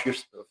wash your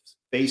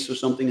face or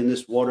something in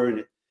this water, and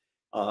it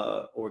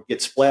or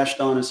get splashed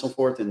on and so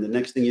forth, and the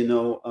next thing you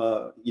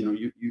know,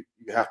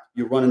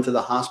 you run into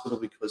the hospital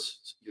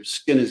because your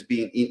skin is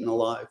being eaten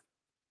alive.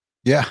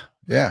 Yeah,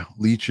 yeah,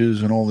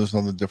 leeches and all this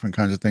other different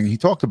kinds of things. He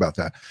talked about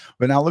that.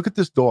 But now look at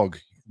this dog.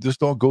 This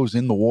dog goes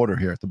in the water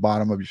here at the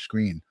bottom of your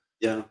screen.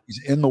 Yeah.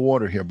 He's in the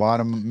water here,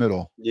 bottom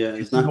middle. Yeah,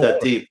 he's not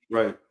that deep,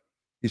 right?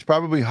 He's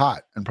probably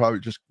hot and probably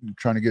just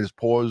trying to get his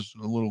paws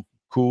a little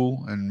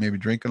cool and maybe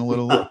drinking a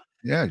little.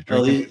 Yeah, he's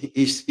Well, drinking.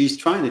 he's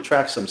trying to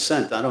track some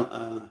scent. I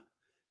don't,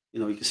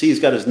 you can see he's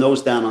got his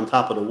nose down on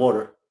top of the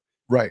water.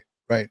 Right,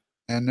 right.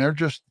 And they're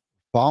just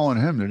following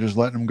him. They're just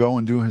letting him go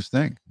and do his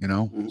thing, So,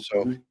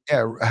 Mm-hmm.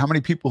 yeah, how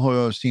many people who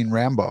have seen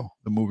Rambo,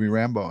 the movie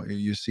Rambo?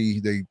 You see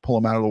they pull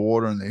him out of the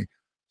water and they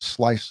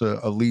slice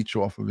a leech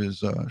off of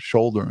his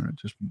shoulder, and it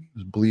just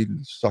is bleeding,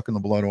 sucking the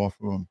blood off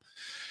of him.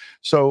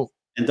 So,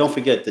 and don't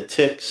forget the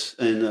ticks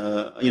and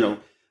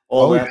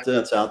all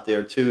that's out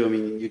there too. I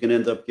mean, you can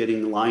end up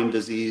getting Lyme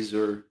disease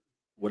or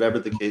whatever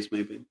the case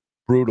may be.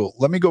 Brutal.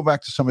 Let me go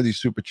back to some of these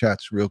super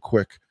chats real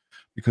quick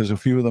because a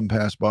few of them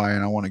passed by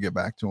and I want to get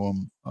back to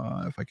them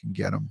if I can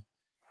get them.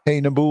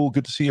 Hey, Naboul,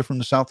 good to see you from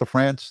the south of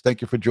France.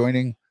 Thank you for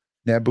joining.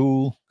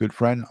 Naboul, good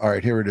friend. All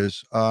right, here it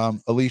is.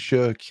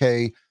 Alicia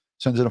K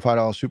sends in a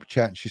 $5 super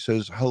chat, and she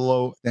says,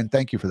 hello, and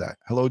thank you for that.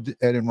 Hello,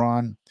 Ed and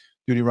Ron,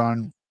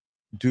 DutyRon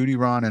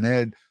and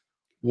Ed.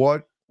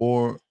 What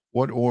or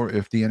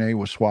if DNA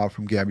was swabbed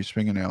from Gabby's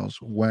fingernails,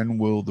 when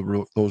will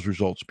those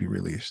results be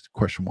released?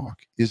 Question mark.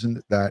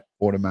 Isn't that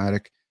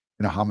automatic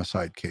in a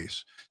homicide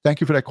case?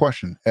 Thank you for that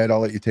question. Ed, I'll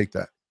let you take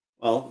that.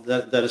 Well,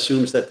 that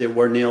assumes that there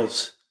were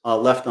nails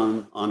left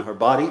on her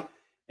body.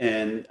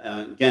 And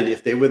again,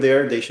 if they were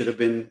there, they should have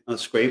been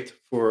scraped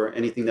for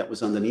anything that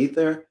was underneath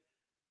there.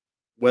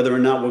 Whether or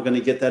not we're going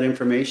to get that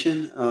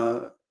information,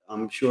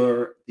 I'm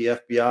sure the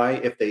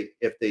FBI,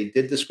 if they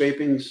did the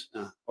scrapings,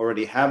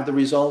 already have the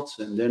results,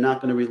 and they're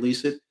not going to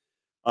release it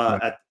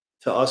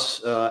to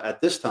us at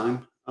this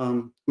time.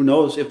 Who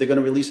knows if they're going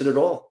to release it at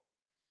all?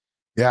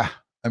 Yeah,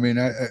 I mean,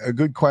 a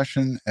good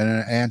question and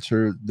an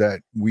answer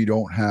that we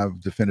don't have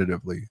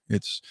definitively.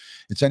 It's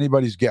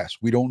anybody's guess.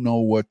 We don't know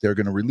what they're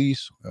going to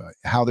release,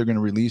 how they're going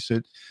to release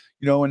it.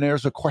 And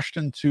there's a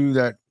question too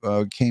that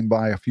came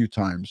by a few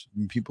times.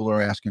 People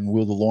are asking,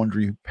 will the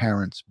Laundrie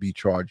parents be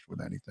charged with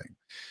anything?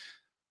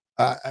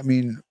 I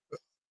mean,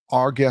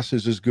 our guess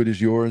is as good as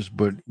yours,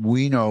 but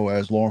we know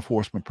as law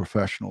enforcement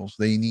professionals,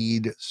 they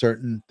need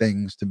certain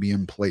things to be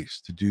in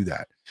place to do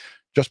that.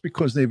 Just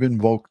because they've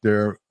invoked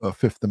their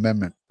Fifth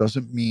Amendment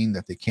doesn't mean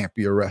that they can't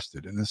be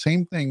arrested. And the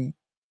same thing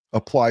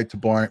applied to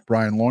Brian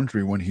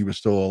Laundrie when he was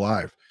still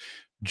alive.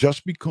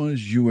 Just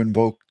because you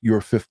invoke your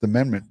Fifth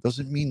Amendment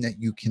doesn't mean that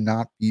you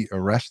cannot be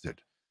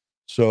arrested.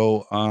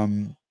 So,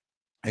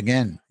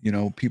 again,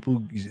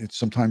 people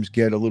sometimes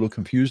get a little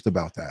confused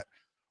about that.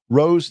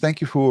 Rose,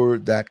 thank you for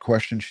that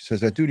question. She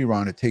says, at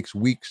DutyRon, it takes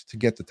weeks to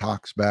get the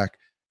tox back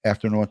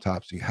after an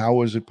autopsy.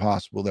 How is it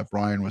possible that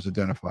Brian was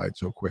identified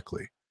so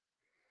quickly?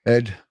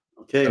 Ed?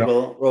 Okay,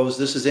 well, Rose,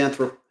 this is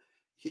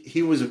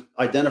he was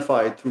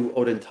identified through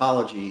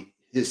odontology.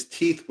 His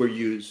teeth were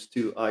used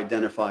to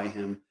identify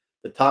him.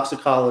 The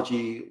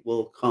toxicology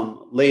will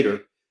come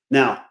later.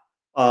 Now,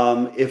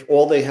 if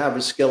all they have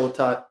is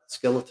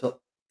skeletalized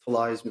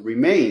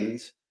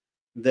remains,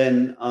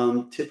 then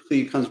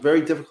typically it becomes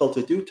very difficult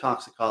to do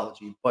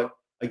toxicology. But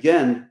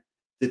again,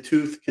 the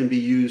tooth can be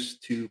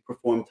used to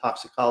perform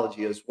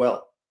toxicology as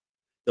well.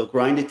 They'll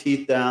grind the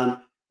teeth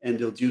down and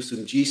they'll do some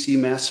GC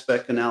mass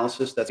spec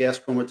analysis. That's gas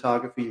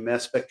chromatography,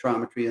 mass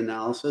spectrometry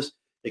analysis.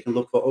 They can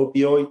look for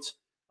opioids,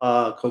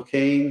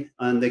 cocaine,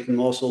 and they can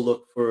also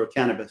look for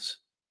cannabis.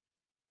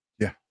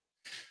 Yeah.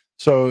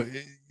 So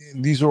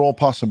these are all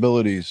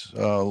possibilities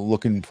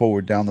looking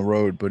forward down the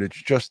road, but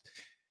it's just,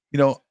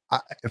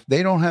 if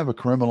they don't have a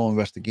criminal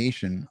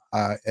investigation,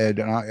 Ed,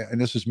 and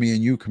this is me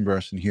and you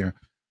conversing here,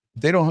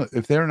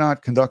 if they're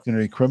not conducting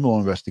a criminal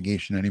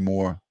investigation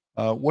anymore,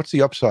 what's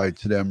the upside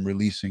to them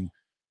releasing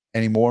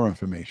any more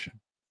information?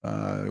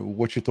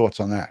 What's your thoughts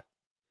on that?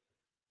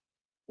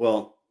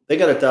 Well, they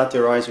got to dot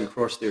their I's and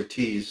cross their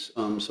T's.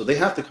 So they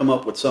have to come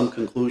up with some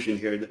conclusion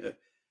here.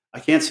 I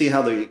can't see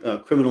how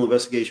the criminal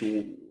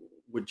investigation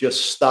would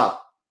just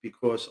stop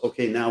because,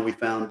 okay, now we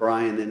found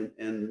Brian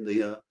and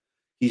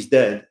he's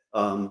dead.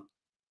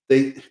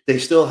 They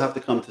still have to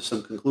come to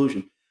some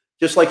conclusion.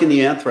 Just like in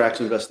the anthrax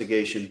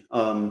investigation,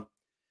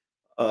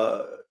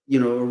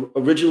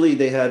 originally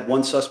they had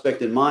one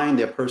suspect in mind,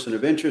 their person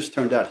of interest.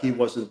 Turned out he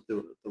wasn't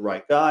the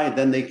right guy.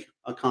 Then they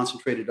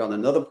concentrated on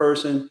another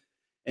person.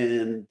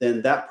 And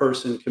then that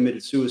person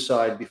committed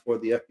suicide before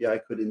the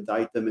FBI could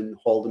indict them and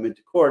haul them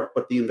into court.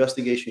 But the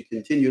investigation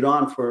continued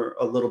on for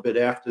a little bit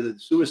after the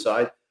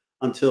suicide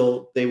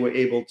until they were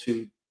able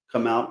to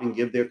come out and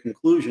give their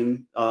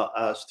conclusion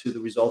as to the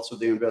results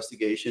of their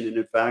investigation. And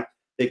in fact,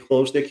 they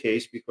closed their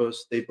case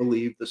because they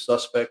believed the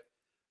suspect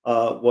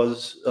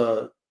was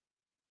the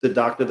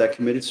doctor that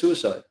committed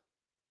suicide.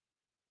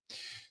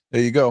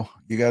 There you go.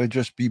 You got to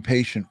just be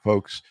patient,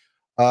 folks.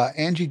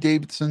 Angie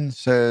Davidson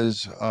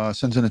says,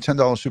 sends in a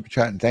 $10 super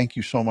chat, and thank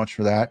you so much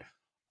for that.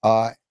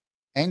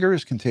 Anger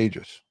is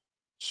contagious.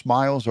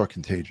 Smiles are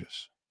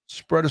contagious.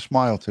 Spread a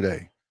smile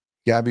today.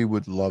 Gabby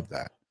would love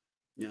that.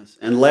 Yes,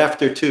 and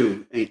laughter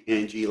too,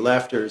 Angie.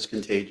 Laughter is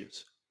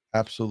contagious.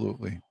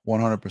 Absolutely,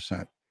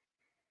 100%.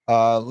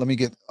 Let me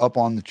get up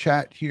on the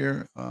chat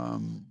here.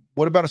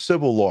 What about a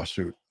civil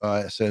lawsuit?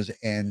 It says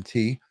Ann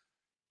T.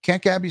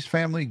 Can't Gabby's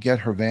family get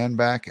her van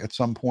back at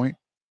some point?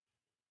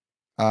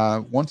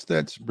 Once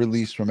that's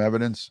released from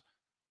evidence,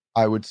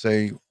 I would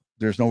say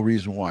there's no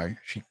reason why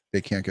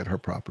they can't get her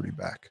property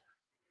back.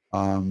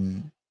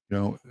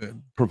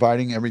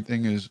 Providing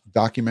everything is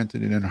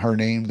documented and in her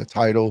name, the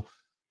title,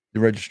 the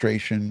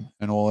registration,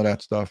 and all of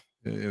that stuff.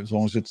 As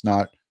long as it's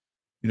not,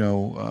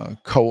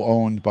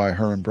 co-owned by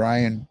her and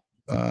Brian,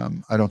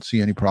 I don't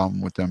see any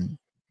problem with them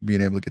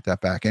being able to get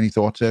that back. Any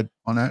thoughts, Ed,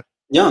 on that?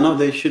 Yeah, no,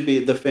 the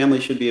family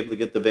should be able to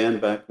get the van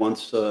back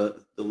once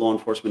the law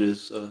enforcement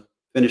is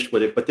finished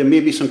with it. But there may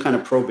be some kind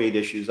of probate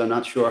issues. I'm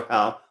not sure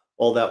how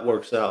all that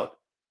works out,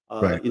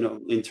 Right.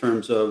 In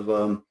terms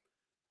of,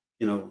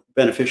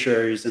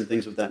 beneficiaries and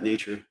things of that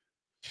nature.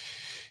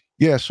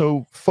 Yeah,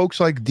 so folks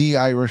like D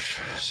Irish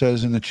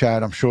says in the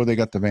chat, I'm sure they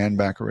got the van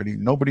back already.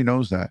 Nobody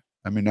knows that.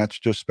 I mean, that's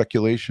just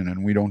speculation,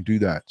 and we don't do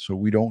that. So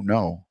we don't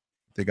know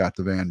if they got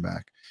the van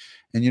back.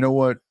 And you know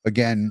what?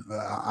 Again,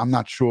 I'm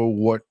not sure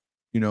what,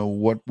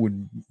 what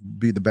would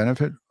be the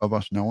benefit of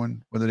us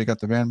knowing whether they got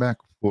the van back,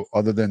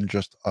 other than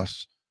just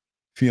us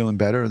feeling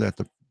better that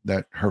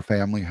that her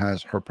family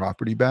has her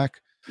property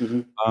back.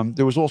 Mhm.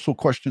 There was also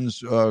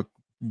questions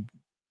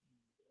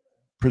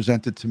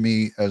presented to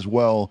me as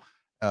well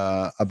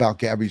about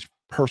Gabby's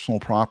personal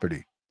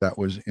property that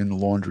was in the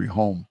laundry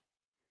home.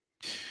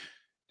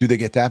 Do they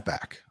get that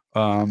back?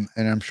 And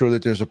I'm sure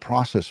that there's a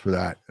process for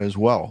that as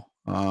well.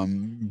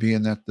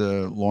 Being that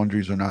the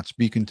laundries are not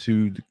speaking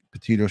to the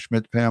Petito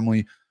Schmidt family,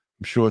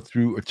 I'm sure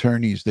through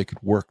attorneys they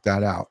could work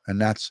that out. And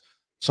that's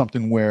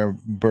something where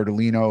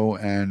Bertolino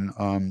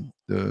and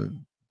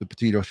the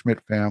Petito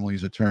Schmidt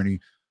family's attorney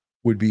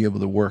would be able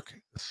to work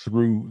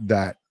through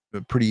that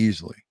pretty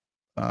easily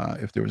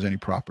if there was any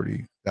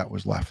property that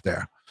was left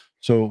there.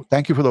 So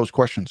thank you for those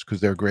questions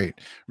because they're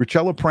great.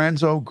 Richella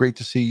Pranzo, great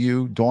to see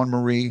you. Dawn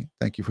Marie,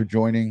 thank you for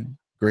joining.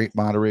 Great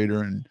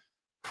moderator and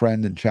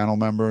friend and channel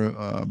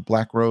member.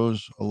 Black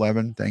Rose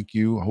 11, thank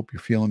you. I hope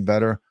you're feeling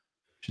better.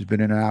 She's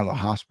been in and out of the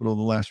hospital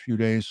the last few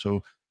days.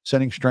 So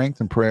sending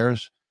strength and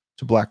prayers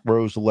to Black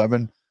Rose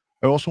 11.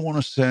 I also want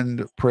to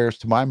send prayers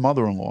to my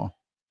mother-in-law.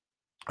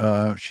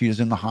 She is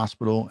in the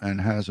hospital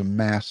and has a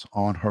mass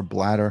on her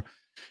bladder.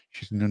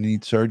 She's going to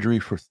need surgery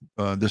for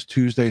this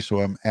Tuesday.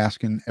 So I'm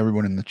asking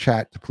everyone in the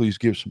chat to please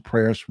give some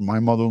prayers for my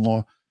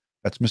mother-in-law.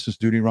 That's Mrs.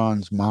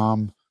 DutyRon's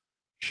mom.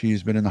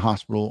 She's been in the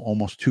hospital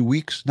almost 2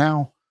 weeks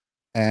now.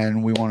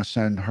 And we want to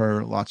send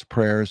her lots of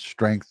prayers,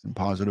 strength, and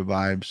positive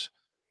vibes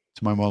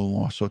to my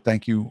mother-in-law. So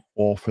thank you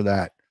all for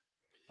that.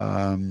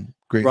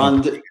 Greatly.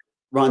 Ron,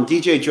 Ron,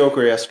 DJ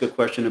Joker asked a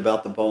question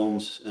about the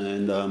bones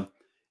and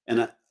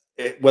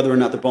whether or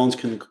not the bones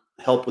can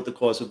help with the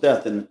cause of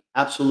death. And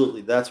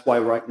absolutely, that's why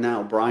right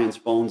now Brian's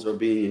bones are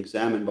being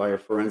examined by a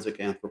forensic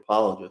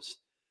anthropologist,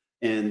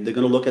 and they're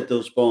going to look at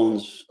those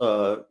bones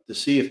to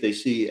see if they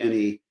see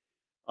any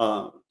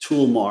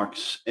tool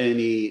marks,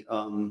 any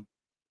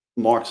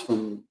marks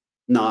from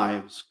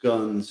knives,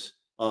 guns,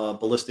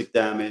 ballistic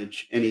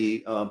damage,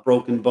 any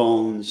broken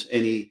bones,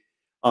 any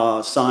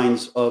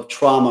signs of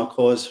trauma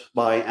caused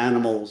by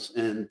animals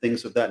and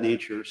things of that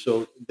nature.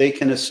 So they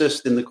can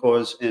assist in the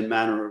cause and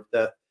manner of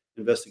death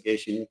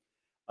investigation,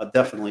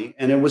 definitely.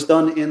 And it was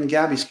done in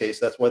Gabby's case.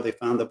 That's why they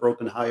found the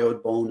broken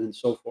hyoid bone and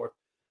so forth.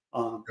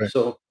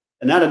 Right.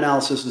 And that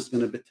analysis is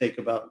going to take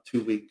about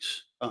 2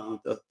 weeks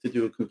to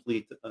do a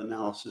complete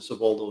analysis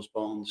of all those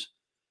bones.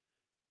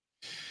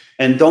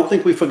 And don't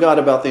think we forgot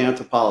about the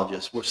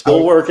anthropologist. We're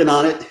still working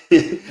on it.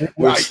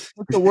 I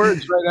took the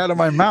words right out of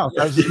my mouth.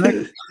 That was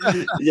the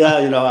next.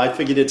 Yeah, I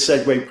figured it'd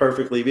segue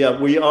perfectly.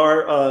 Yeah, we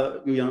are,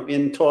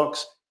 in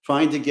talks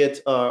trying to get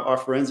our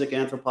forensic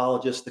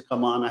anthropologist to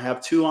come on. I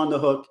have 2 on the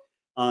hook.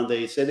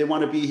 They say they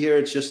want to be here.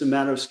 It's just a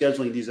matter of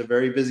scheduling. These are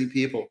very busy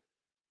people.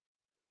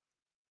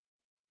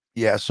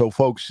 Yeah, so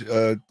folks,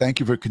 thank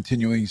you for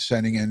continuing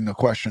sending in the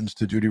questions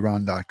to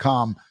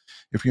DutyRon.com.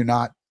 If you're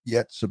not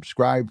yet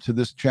subscribed to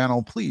this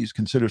channel, please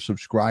consider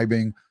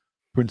subscribing.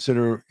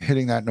 Consider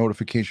hitting that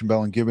notification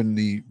bell and giving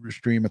the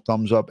stream a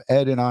thumbs up.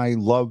 Ed and I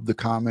love the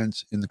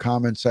comments in the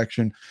comment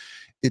section.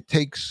 It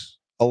takes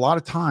a lot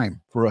of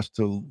time for us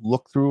to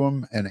look through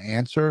them and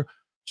answer.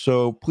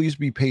 So please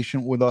be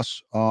patient with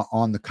us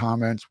on the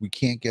comments. We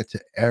can't get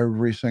to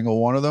every single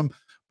one of them,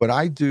 but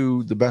I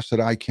do the best that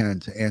I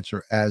can to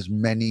answer as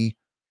many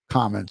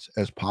comments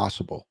as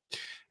possible.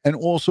 And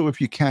also,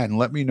 if you can,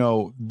 let me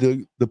know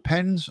the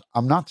pens.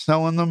 I'm not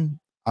selling them.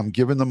 I'm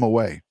giving them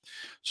away.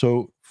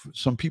 So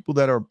some people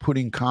that are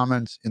putting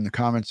comments in the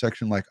comment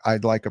section, like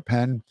I'd like a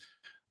pen.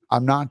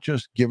 I'm not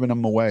just giving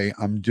them away.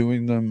 I'm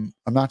doing them.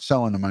 I'm not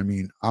selling them. I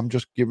mean, I'm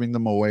just giving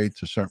them away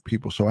to certain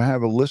people. So I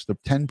have a list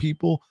of 10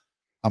 people.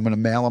 I'm going to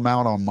mail them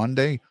out on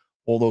Monday.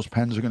 All those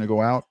pens are going to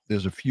go out.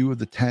 There's a few of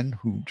the 10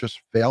 who just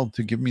failed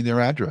to give me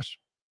their address.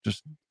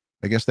 Just,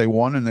 I guess they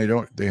won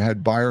and they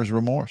had buyer's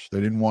remorse. They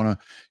didn't want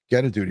to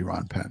get a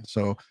DutyRon pen.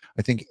 So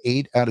I think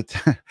 8 out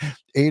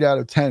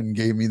of 10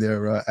 gave me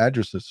their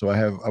addresses. So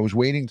I was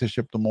waiting to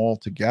ship them all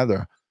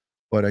together,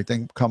 but I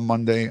think come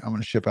Monday, I'm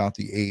going to ship out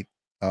the 8.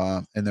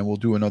 And then we'll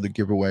do another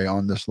giveaway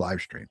on this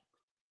live stream.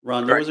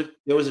 Ron,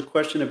 there was a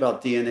question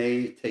about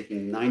DNA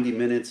taking 90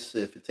 minutes.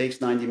 If it takes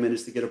 90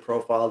 minutes to get a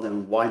profile,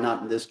 then why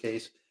not in this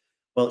case?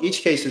 Well,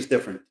 each case is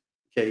different.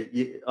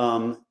 Okay,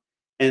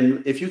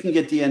 and if you can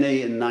get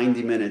DNA in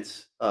 90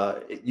 minutes,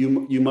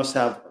 you must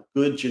have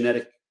good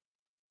genetic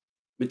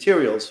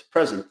materials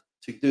present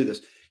to do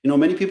this.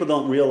 Many people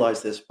don't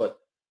realize this, but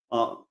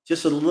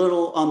just a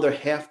little under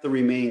half the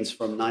remains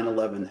from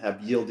 9/11 have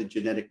yielded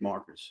genetic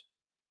markers.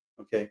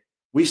 Okay.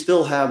 We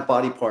still have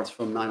body parts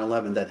from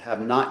 9/11 that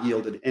have not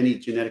yielded any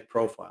genetic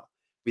profile.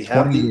 We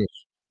have 20 years.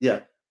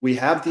 we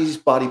have these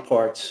body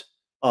parts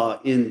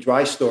in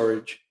dry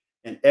storage,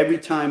 and every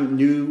time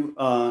new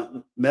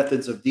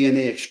methods of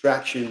DNA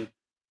extraction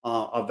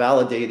are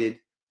validated,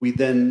 we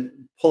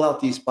then pull out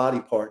these body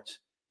parts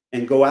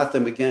and go at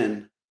them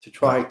again to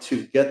try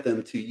to get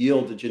them to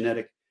yield the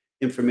genetic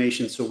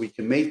information so we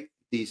can make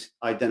these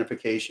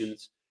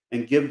identifications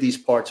and give these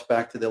parts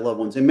back to their loved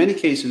ones. In many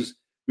cases,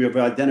 We have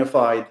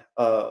identified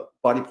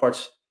body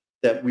parts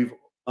that we've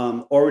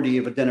already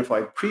have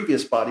identified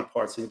previous body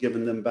parts and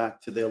given them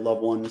back to their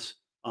loved ones.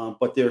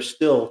 But there's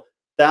still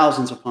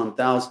thousands upon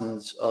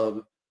thousands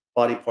of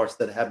body parts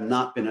that have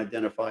not been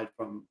identified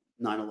from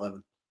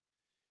 9/11.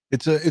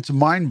 It's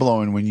mind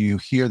blowing when you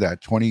hear that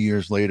 20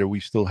 years later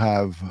we still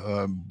have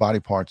body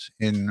parts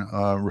in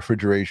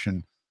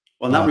refrigeration.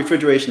 Well, not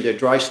refrigeration; they're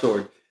dry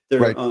stored. They're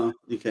Right,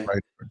 okay.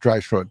 right, dry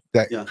straw.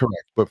 That Yeah,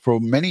 correct. But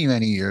for many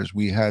years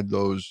we had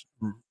those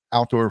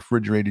outdoor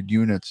refrigerated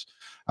units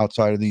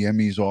outside of the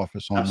ME's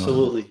office on the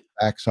absolutely.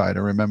 backside. I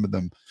remember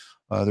them.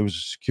 There was a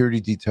security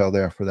detail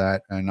there for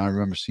that, and I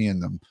remember seeing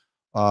them.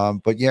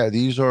 But yeah,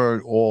 these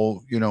are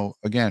all,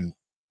 again,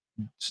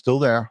 still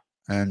there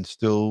and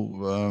still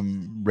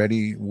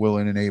ready,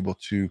 willing, and able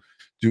to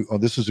do. Oh,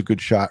 this is a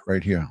good shot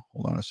right here.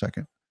 Hold on a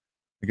second.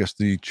 I guess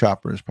the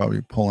chopper is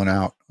probably pulling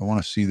out. I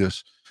want to see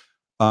this.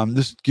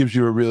 This gives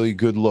you a really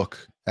good look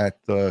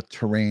at the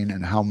terrain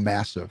and how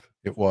massive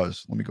it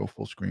was. Let me go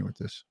full screen with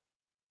this.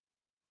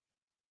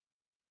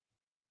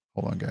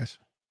 Hold on, guys.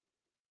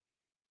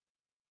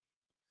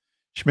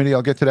 Schmitty,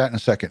 I'll get to that in a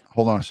second.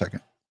 Hold on a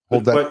second.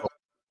 Hold Good, that.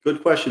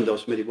 good question, though,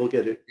 Smitty. We'll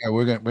get it. Yeah,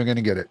 we're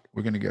gonna get it.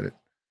 We're gonna get it.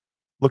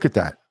 Look at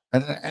that,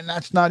 and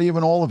that's not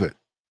even all of it.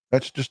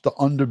 That's just the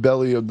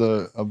underbelly of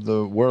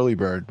the whirly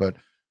bird. But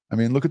I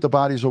mean, look at the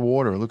bodies of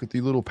water. Look at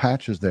the little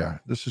patches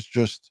there. This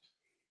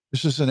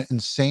is an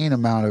insane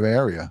amount of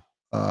area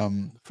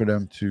for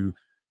them to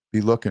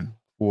be looking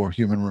for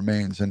human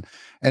remains, and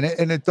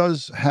it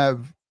does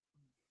have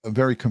a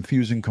very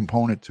confusing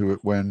component to it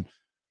when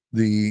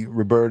the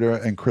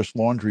Roberta and Chris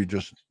Laundrie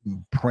just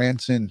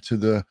prance into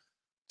the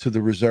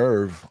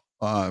reserve,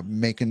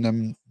 making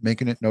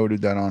it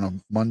noted that on a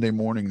Monday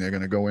morning they're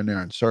going to go in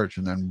there and search,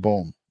 and then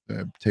boom,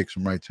 it takes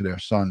them right to their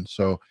son.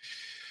 So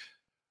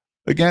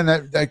again,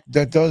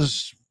 that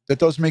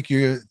does make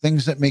you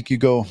things that make you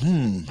go,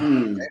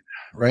 Hmm.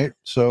 right?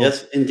 So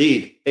Yes,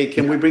 indeed. Hey,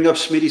 can we bring up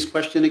Smitty's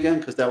question again?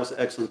 Because that was an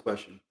excellent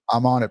question.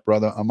 I'm on it,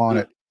 brother. I'm on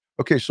Yeah. it.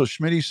 Okay, so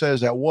Schmitty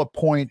says, at what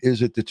point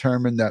is it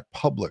determined that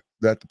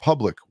the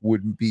public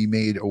would be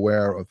made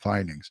aware of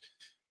findings?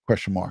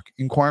 Question mark.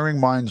 Inquiring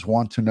minds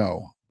want to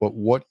know, but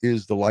what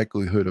is the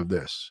likelihood of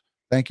this?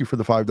 Thank you for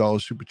the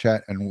 $5 super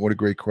chat, and what a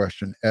great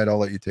question, Ed. I'll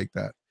let you take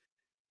that.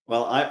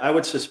 Well, I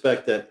would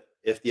suspect that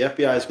if the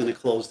FBI is going to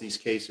close these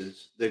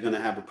cases, they're going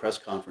to have a press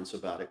conference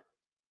about it.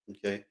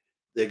 Okay.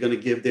 They're going to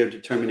give their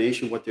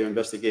determination, what their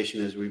investigation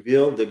has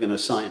revealed. They're going to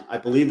assign, I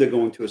believe they're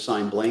going to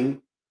assign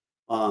blame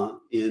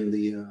in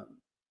the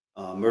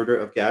murder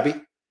of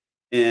Gabby.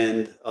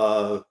 And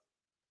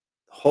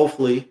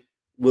hopefully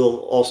we'll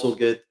also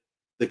get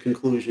the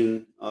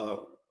conclusion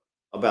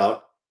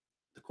about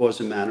the cause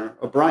and manner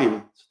of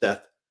Brian's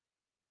death.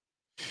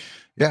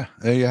 Yeah,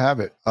 there you have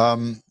it.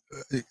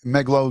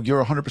 Meglo,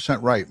 you're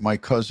 100% right. My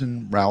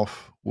cousin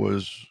Ralph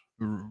was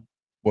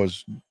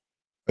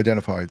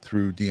identified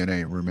through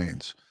DNA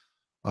remains.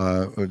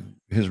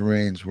 His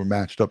remains were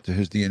matched up to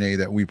his DNA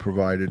that we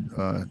provided: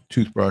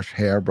 toothbrush,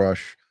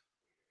 hairbrush,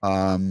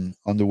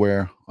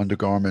 underwear,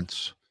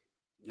 undergarments,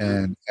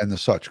 and the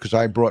such. Because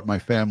I brought my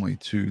family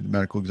to the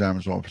medical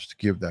examiner's office to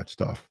give that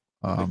stuff.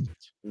 Mhm.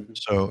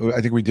 So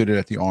I think we did it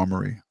at the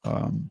Armory.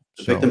 The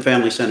victim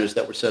family centers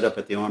that were set up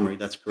at the Armory.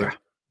 That's correct.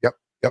 Yep,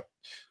 yep.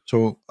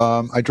 So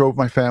I drove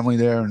my family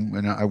there,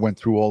 and I went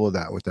through all of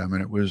that with them,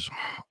 and it was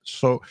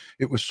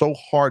so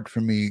hard for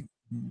me.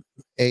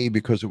 A,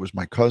 because it was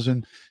my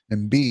cousin,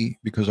 and B,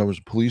 because I was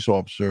a police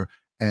officer,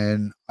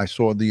 and I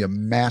saw the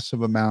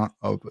massive amount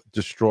of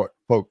distraught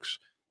folks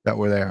that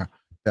were there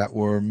that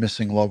were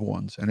missing loved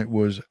ones, and it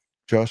was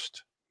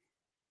just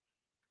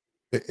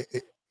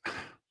it,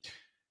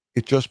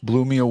 it just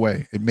blew me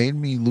away. It made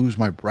me lose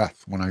my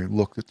breath when I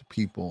looked at the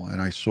people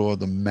and I saw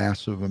the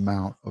massive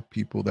amount of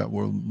people that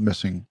were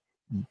missing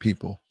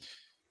people.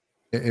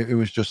 It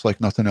was just like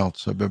nothing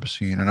else I've ever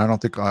seen, and I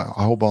don't think I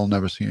hope I'll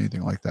never see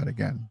anything like that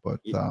again. But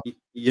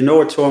You know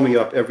what tore me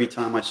up every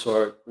time I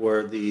saw it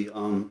were the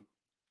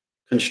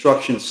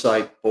construction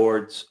site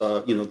boards,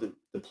 the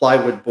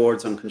plywood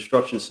boards on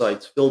construction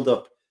sites filled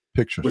up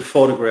pictures, with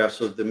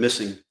photographs of the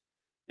missing.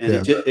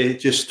 And yeah,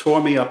 it just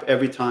tore me up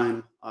every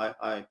time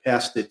I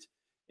passed it.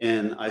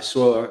 And I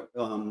saw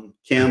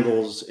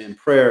candles and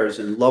prayers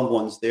and loved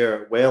ones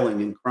there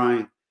wailing and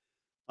crying.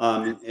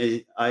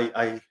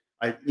 I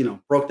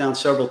broke down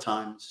several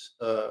times,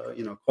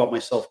 caught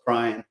myself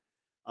crying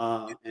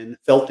and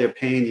felt their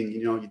pain. And,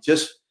 you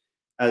just,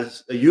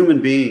 as a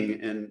human being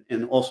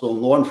and also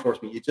in law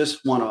enforcement, you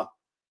just want to,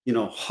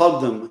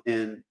 hug them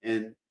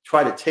and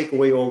try to take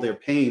away all their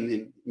pain.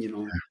 And,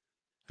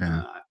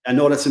 yeah. I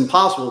know that's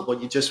impossible,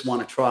 but you just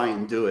want to try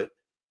and do it.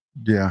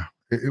 Yeah,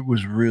 it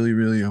was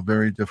really a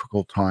very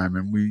difficult time,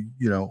 and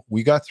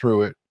we got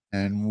through it,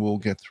 and we'll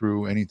get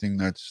through anything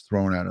that's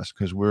thrown at us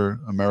because we're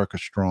America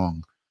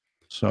strong.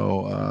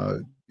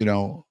 So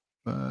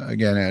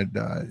again, Ed,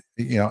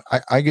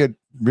 I get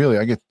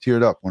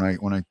teared up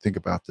when I think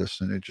about this,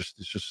 and it's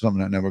just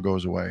something that never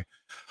goes away.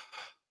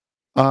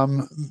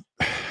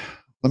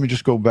 Let me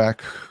just go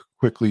back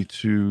quickly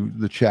to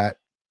the chat.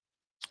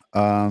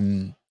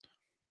 Stand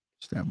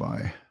by.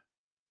 Here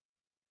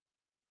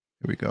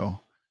we go.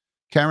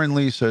 Karen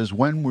Lee says,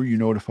 when were you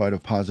notified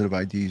of positive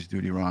IDs,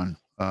 DutyRon?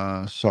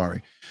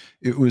 Sorry.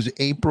 It was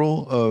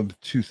April of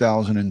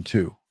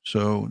 2002.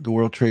 So the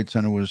World Trade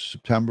Center was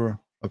September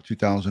of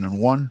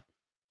 2001.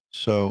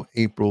 So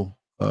April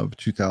of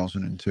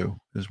 2002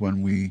 is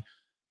when we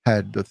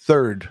had the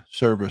third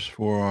service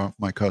for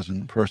my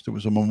cousin. First, it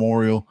was a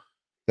memorial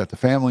that the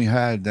family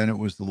had. Then it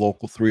was the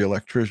local 3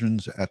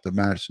 electricians at the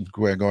Madison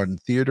Square Garden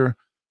Theater.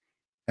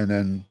 And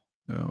then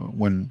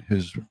when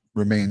his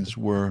remains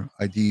were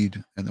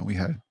ID'd, and then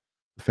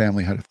the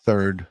family had a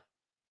third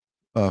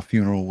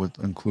funeral with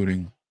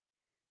including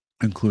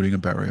a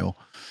burial.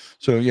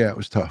 So yeah, it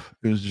was tough.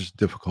 It was just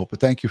difficult.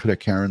 But thank you for that,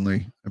 Karen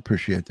Lee. I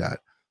appreciate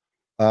that.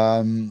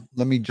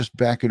 Let me just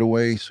back it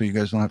away so you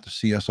guys don't have to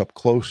see us up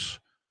close.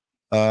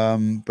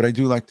 But I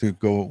do like to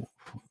go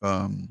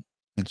and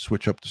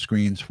switch up the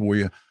screens for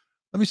you.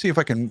 Let me see if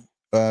I can,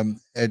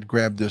 Ed,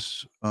 grab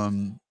this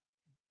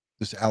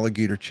this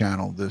alligator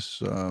channel. This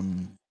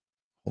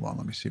hold on,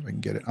 let me see if I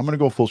can get it. I'm going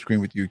to go full screen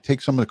with you.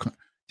 Take some of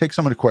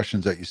the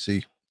questions that you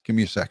see. Give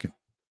me a second.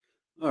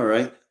 All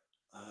right.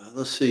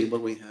 Let's see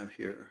what we have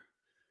here.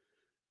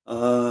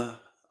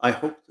 I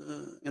hope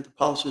the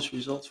anthropologist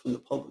results from the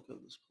public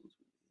of this.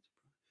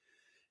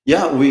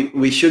 Yeah,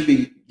 we should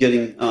be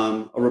getting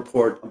a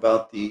report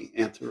about the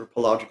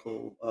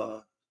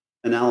anthropological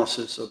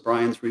analysis of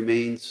Brian's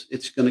remains.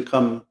 It's going to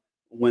come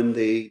when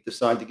they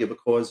decide to give a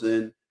cause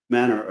and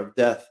manner of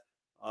death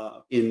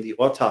in the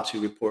autopsy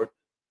report,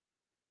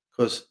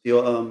 because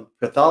the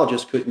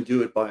pathologists couldn't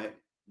do it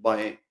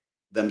by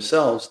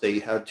themselves. They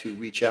had to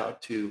reach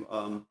out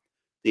to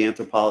the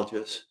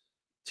anthropologist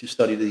to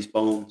study these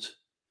bones.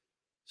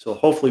 So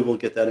hopefully we'll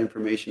get that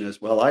information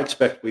as well. I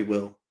expect we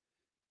will.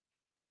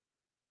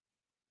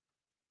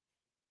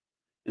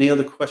 Any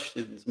other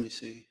questions? Let me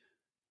see.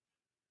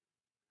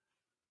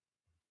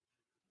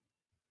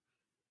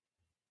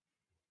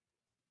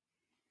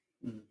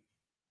 Hmm.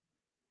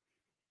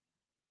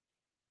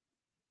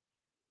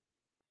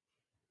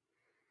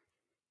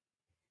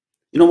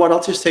 You know what?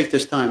 I'll just take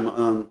this time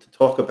to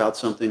talk about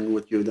something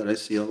with you that I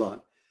see a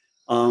lot.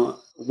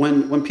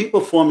 When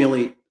people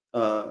formulate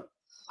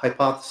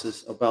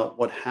hypotheses about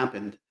what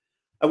happened,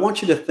 I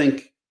want you to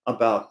think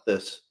about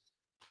this.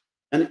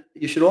 And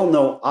you should all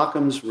know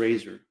Occam's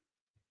razor.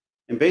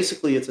 And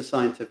basically, it's a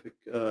scientific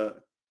uh,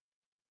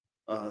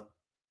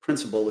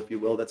 principle, if you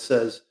will, that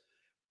says,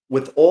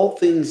 with all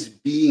things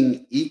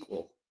being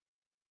equal,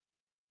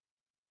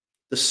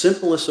 the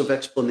simplest of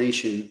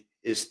explanation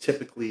is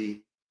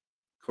typically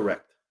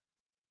correct.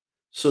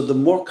 So the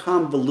more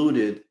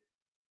convoluted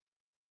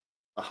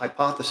a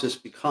hypothesis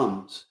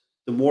becomes,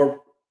 the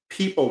more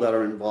people that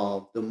are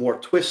involved, the more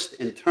twists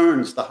and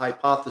turns the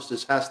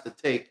hypothesis has to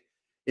take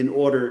in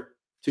order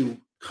to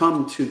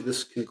come to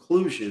this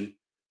conclusion,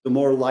 the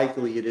more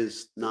likely it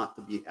is not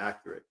to be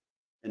accurate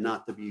and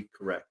not to be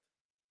correct.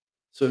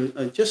 So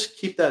just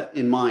keep that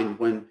in mind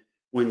when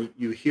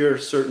you hear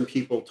certain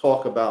people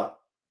talk about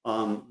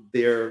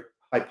their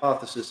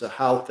hypothesis of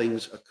how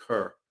things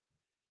occur.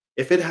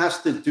 If it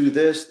has to do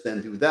this,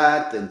 then do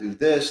that, then do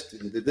this,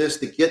 then do this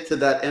to get to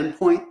that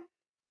endpoint,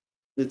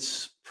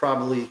 it's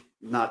probably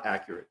not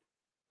accurate.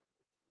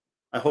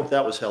 I hope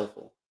that was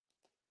helpful.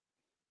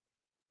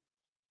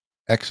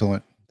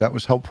 Excellent. That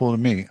was helpful to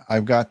me.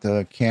 I've got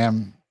the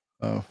cam,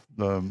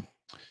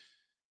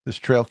 this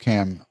trail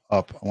cam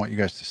up. I want you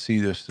guys to see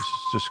this. This is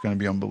just going to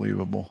be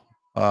unbelievable.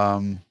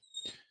 Let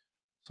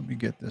me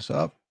get this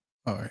up.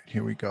 All right,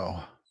 here we go.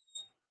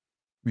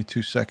 Give me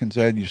 2 seconds,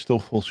 Ed. You're still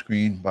full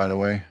screen, by the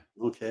way.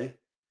 Okay.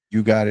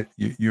 You got it.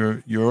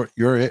 You're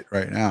it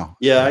right now.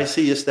 Yeah, I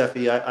see you,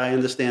 Steffi. I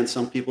understand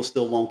some people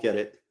still won't get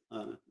it.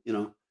 You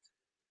know,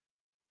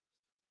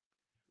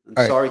 I'm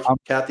All right, sorry,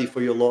 Kathy,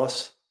 for your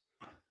loss.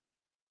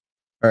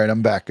 All right,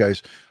 I'm back,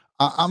 guys.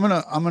 I'm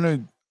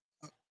gonna.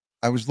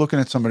 I was looking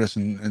at some of this,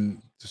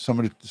 and some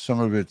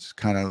of it's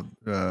kind of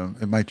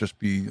it might just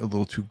be a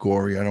little too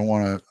gory. I don't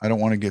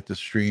want to get the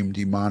stream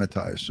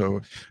demonetized, so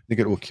I think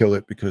it will kill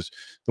it, because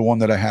the one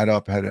that I had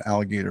up had an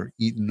alligator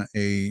eating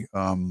a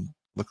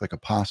looked like a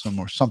possum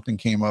or something,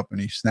 came up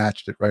and he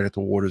snatched it right at the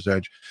water's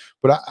edge.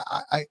 But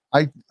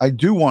I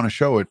do want to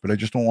show it, but I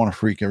just don't want to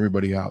freak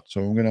everybody out.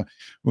 So I'm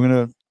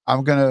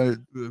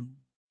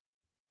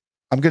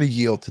gonna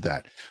yield to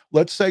that.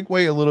 Let's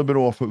segue a little bit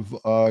off of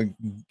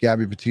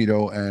Gabby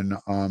Petito and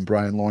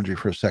Brian Laundrie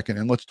for a second,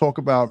 and let's talk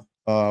about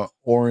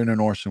Orrin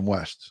and Orson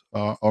West,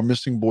 our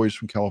missing boys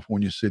from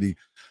California City.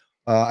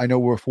 I know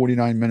we're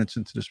 49 minutes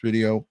into this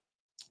video,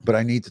 but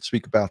I need to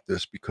speak about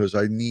this because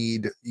I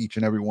need each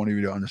and every one of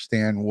you to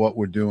understand what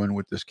we're doing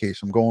with this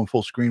case. I'm going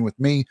full screen with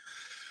me.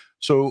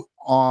 So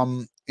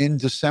in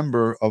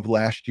December of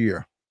last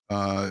year,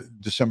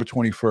 December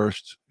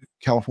 21st,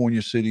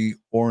 California City,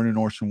 Orrin and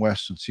Orson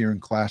West and Searing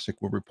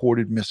Classic were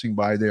reported missing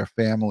by their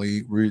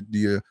family,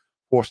 the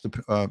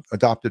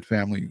adopted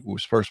family who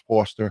was first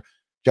foster.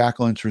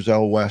 Jacqueline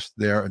Trezell West,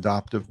 their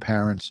adoptive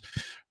parents,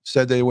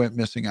 said they went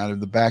missing out of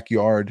the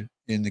backyard,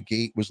 and the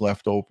gate was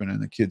left open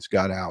and the kids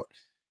got out.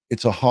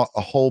 It's a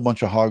whole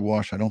bunch of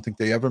hogwash. I don't think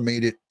they ever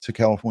made it to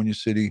California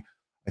City.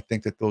 I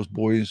think that those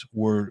boys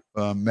were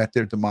met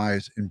their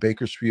demise in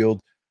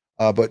Bakersfield.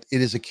 But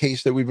it is a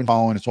case that we've been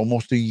following. It's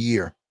almost a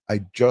year.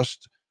 I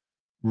just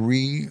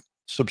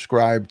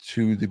subscribed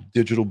to the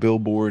digital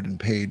billboard and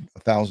paid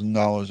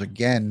 $1,000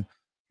 again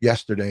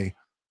yesterday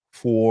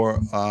for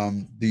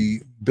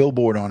the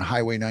billboard on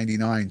Highway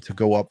 99 to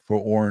go up for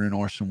Orrin and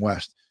Orson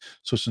West.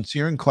 So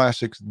Sincere and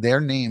Classics, their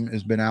name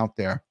has been out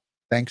there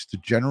thanks to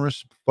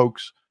generous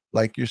folks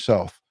like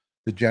yourself,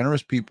 the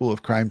generous people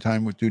of Crime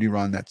Time with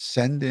DutyRon that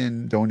send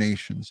in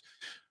donations.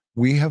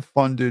 We have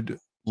funded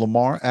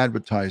Lamar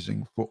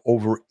advertising for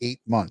over 8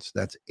 months.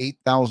 That's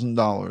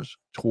 $8,000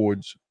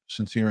 towards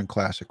Sincere and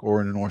Classic,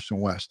 Orrin and Orson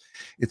West.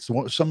 It's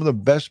some of the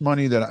best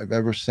money that I've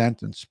ever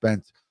sent and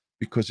spent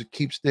because it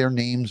keeps their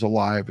names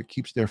alive. It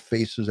keeps their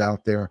faces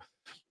out there.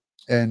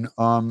 And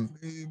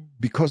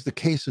because the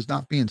case is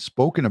not being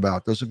spoken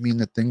about doesn't mean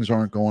that things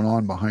aren't going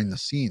on behind the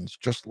scenes.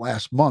 Just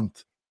last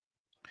month,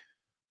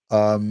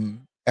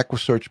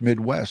 EquiSearch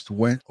Midwest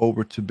went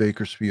over to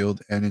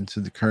Bakersfield and into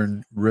the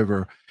Kern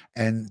River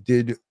and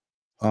did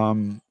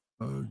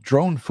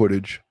drone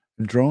footage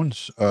and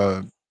drones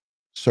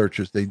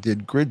searches. They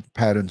did grid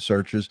pattern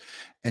searches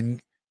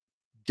and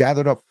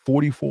gathered up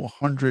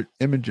 4,400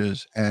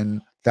 images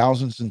and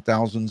thousands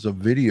of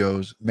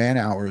videos, man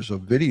hours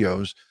of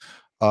videos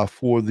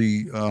for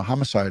the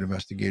homicide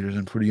investigators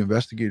and for the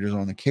investigators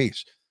on the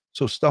case.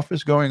 So stuff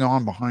is going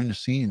on behind the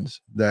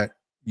scenes that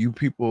you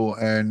people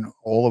and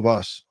all of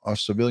us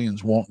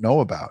civilians won't know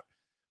about,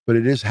 but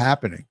it is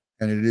happening,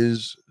 and it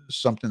is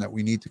something that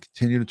we need to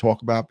continue to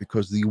talk about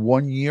because the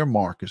 1 year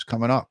mark is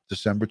coming up,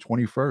 December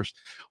 21st.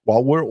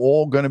 While we're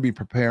all going to be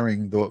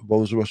preparing,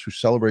 those of us who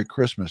celebrate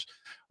Christmas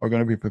are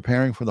going to be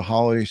preparing for the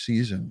holiday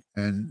season,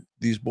 and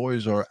these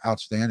boys are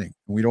outstanding.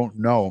 We don't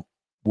know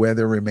where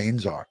their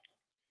remains are.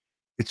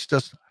 It's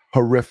just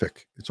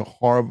horrific. It's a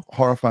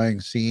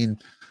horrifying scene.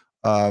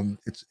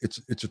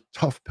 It's a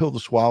tough pill to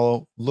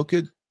swallow. Look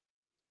at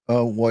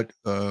what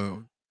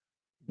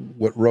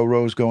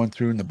Roro's going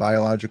through in the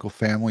biological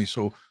family.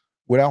 So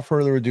without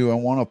further ado, I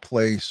want to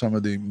play some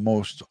of the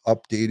most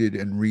updated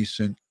and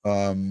recent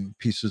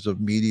pieces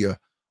of media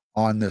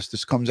on this.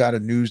 This comes out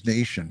of News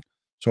Nation.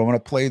 So I'm going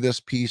to play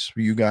this piece for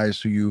you guys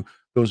so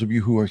those of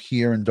you who are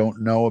here and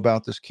don't know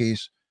about this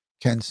case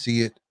can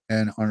see it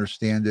and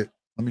understand it.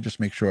 Let me just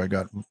make sure I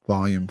got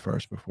volume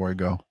first before I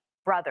go.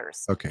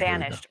 Brothers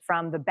vanished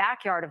from the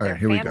backyard of their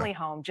family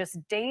home just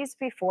days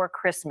before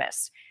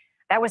Christmas.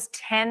 That was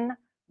 10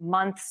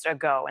 months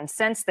ago. And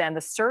since then,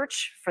 the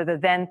search for the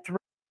then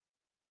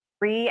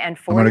 3 and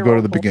 4 I'm going to go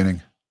to the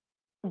beginning.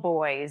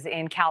 Boys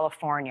in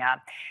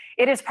California.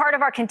 It is part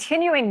of our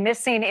continuing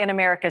Missing in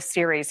America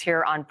series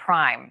here on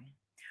Prime.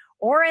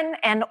 Orrin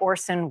and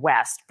Orson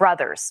West,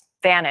 brothers,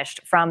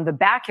 vanished from the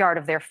backyard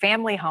of their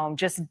family home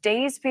just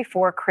days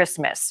before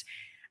Christmas.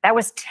 That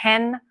was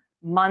 10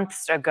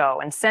 months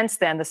ago. And since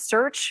then, the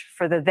search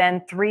for the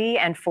then 3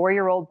 and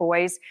 4-year-old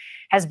boys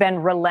has been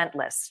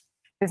relentless.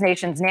 News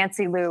Nation's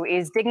Nancy Liu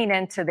is digging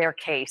into their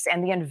case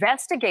and the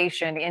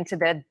investigation into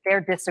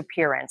their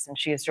disappearance. And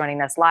she is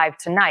joining us live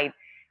tonight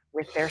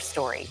with their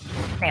story.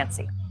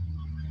 Nancy.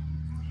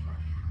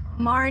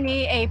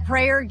 Marnie, a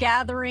prayer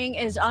gathering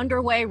is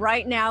underway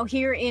right now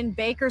here in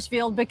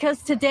Bakersfield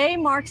because today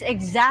marks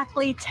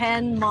exactly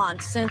 10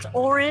 months since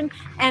Orrin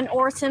and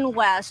Orson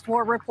West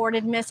were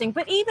reported missing.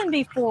 But even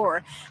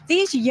before,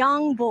 these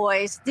young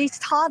boys, these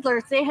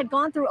toddlers, they had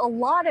gone through a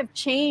lot of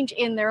change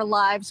in their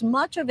lives,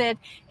 much of it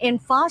in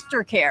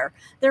foster care.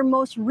 Their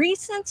most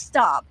recent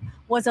stop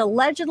was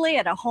allegedly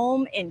at a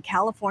home in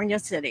California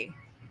City.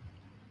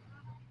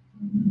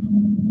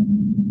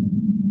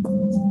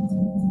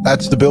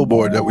 That's the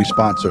billboard that we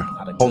sponsor.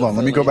 Hold on,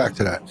 let me go back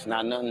to that. It's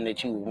not nothing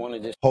that you want to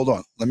just... Hold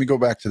on, let me go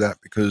back to that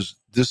because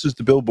this is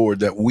the billboard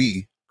that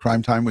we,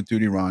 Crime Time with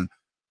DutyRon,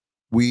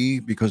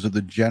 because of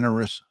the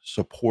generous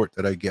support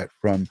that I get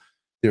from,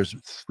 there's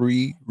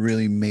 3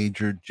 really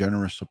major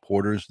generous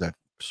supporters that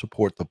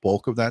support the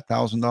bulk of that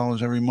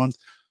 $1,000 every month,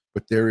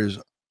 but there is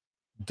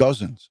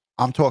dozens.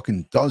 I'm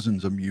talking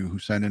dozens of you who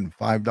send in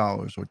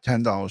 $5 or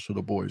 $10 for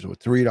the boys or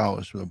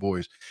 $3 for the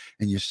boys,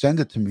 and you send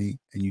it to me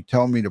and you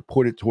tell me to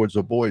put it towards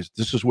the boys.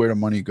 This is where the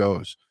money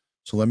goes.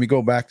 So let me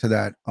go back to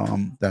that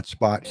that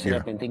spot here.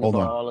 Hold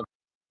on.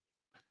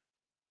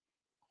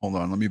 Hold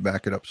on. Let me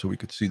back it up so we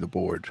could see the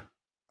board.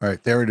 All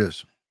right, there it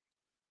is.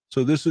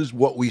 So this is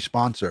what we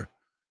sponsor,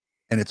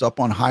 and it's up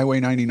on Highway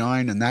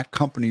 99, and that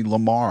company,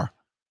 Lamar,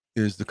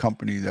 is the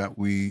company that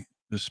we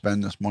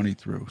spend this money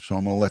through. So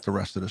I'm going to let the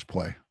rest of this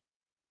play.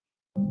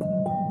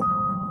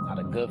 Not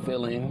a good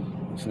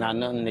feeling. It's not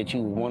nothing that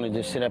you want to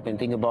just sit up and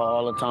think about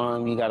all the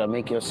time. You got to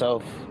make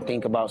yourself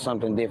think about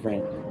something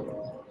different,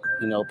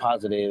 you know,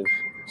 positive,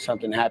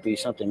 something happy,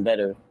 something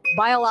better.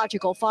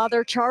 Biological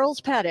father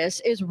Charles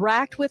Pettis is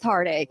racked with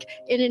heartache.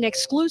 In an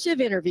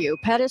exclusive interview,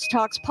 Pettis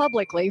talks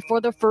publicly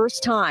for the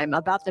first time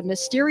about the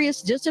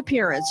mysterious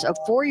disappearance of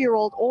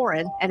 4-year-old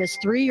Orrin and his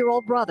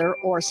 3-year-old brother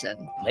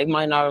Orson. They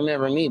might not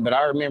remember me, but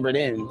I remember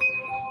them.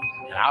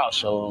 And I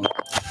also,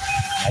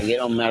 Like, it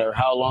don't matter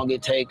how long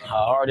it takes,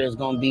 how hard it's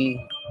going to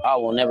be, I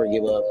will never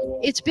give up.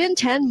 It's been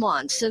 10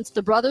 months since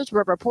the brothers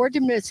were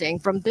reported missing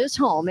from this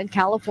home in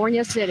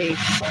California City.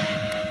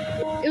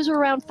 It was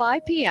around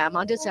 5 p.m.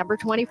 on December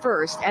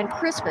 21st, and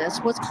Christmas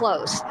was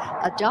close.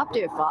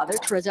 Adoptive father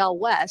Trezell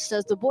West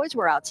says the boys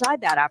were outside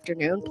that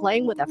afternoon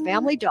playing with a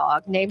family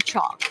dog named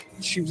Chalk.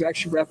 She was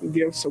actually wrapping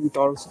gifts, so we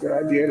thought it was a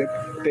good idea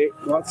that they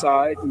go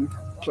outside and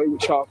play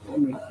with Chalk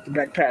on the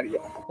back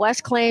patio.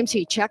 West claims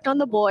he checked on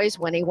the boys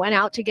when he went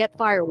out to get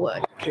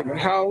firewood. Came in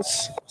the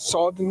house,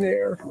 saw them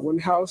there. Went in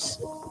the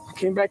house, I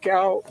came back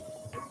out.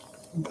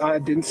 I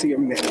didn't see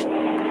them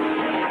there.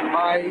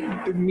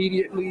 I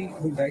immediately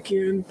went back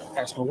in,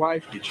 asked my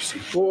wife, did you see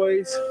the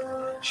boys?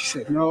 She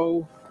said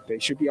no, they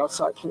should be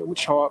outside playing with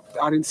Chalk.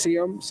 I didn't see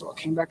them, so I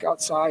came back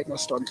outside and I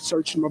started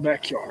searching my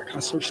backyard. I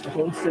searched the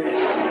whole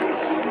thing.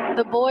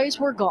 The boys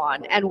were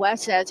gone, and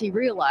West says he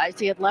realized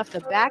he had left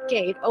the back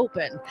gate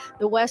open.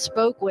 The West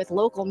spoke with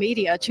local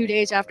media 2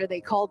 days after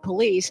they called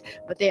police,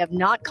 but they have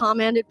not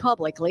commented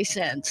publicly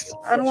since.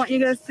 I don't want you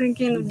guys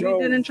thinking we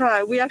didn't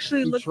try. We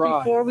actually looked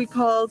before we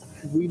called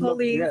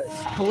police.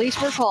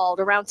 Police were called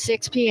around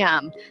 6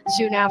 p.m.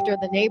 Soon after,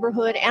 the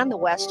neighborhood and the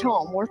West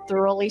home were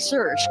thoroughly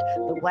searched.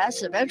 The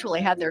Wests eventually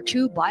had their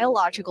 2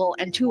 biological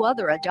and 2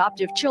 other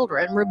adoptive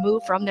children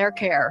removed from their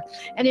care.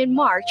 And in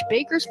March,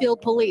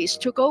 Bakersfield police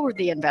took over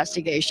the investigation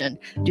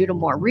due to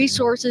more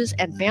resources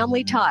and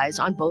family ties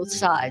on both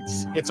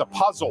sides. It's a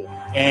puzzle,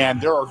 and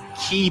there are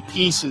key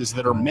pieces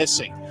that are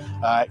missing,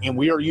 and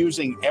we are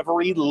using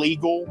every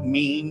legal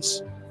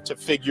means to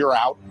figure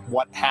out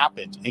what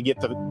happened and get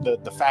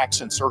the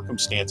facts and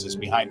circumstances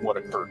behind what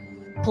occurred.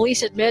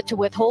 Police admit to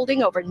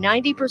withholding over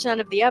 90%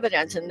 of the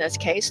evidence in this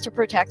case to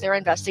protect their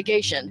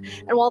investigation.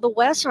 And while the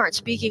Wests aren't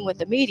speaking with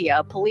the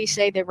media, police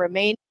say they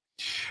remain.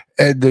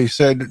 Ed, they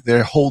said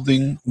they're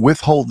withholding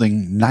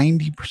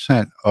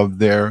 90% of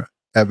their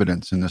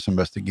evidence in this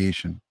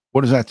investigation.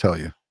 What does that tell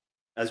you?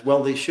 As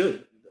well they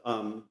should.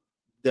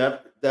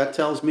 That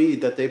tells me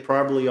that they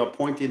probably are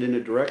pointed in a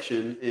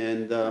direction,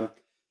 and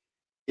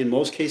in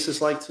most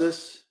cases like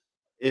this,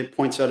 it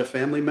points out a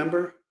family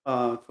member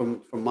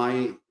from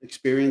my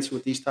experience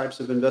with these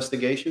types of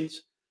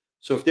investigations.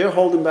 So if they're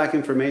holding back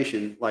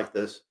information like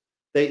this,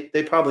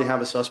 they probably have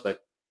a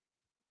suspect.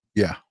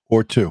 Yeah,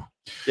 or 2.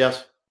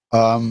 Yes.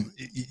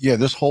 Yeah,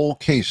 this whole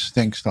case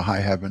stinks to high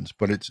heavens,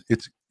 but it's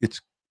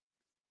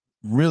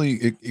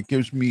really, it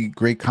gives me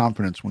great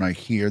confidence when I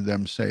hear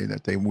them say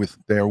that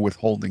they're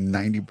withholding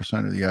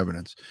 90% of the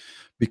evidence,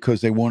 because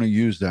they want to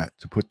use that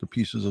to put the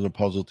pieces of the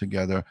puzzle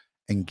together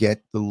and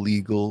get the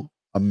legal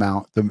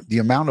amount, the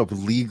amount of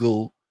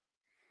legal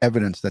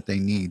evidence that they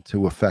need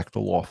to effect a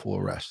lawful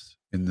arrest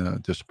in the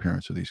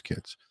disappearance of these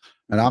kids.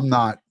 And I'm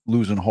not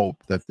losing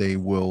hope that they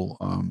will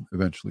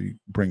eventually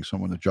bring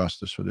someone to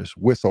justice for this,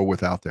 with or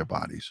without their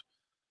bodies.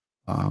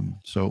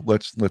 So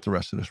let's let the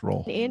rest of this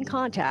roll. In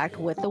contact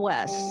with the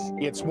Wests.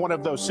 It's one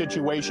of those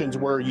situations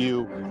where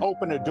you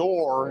open a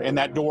door and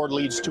that door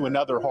leads to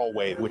another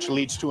hallway, which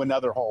leads to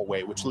another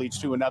hallway, which leads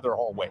to another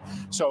hallway.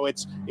 So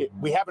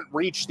we haven't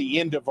reached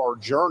the end of our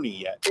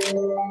journey yet.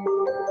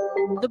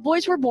 The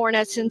boys were born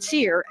as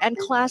Sincere and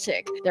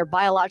Classic. Their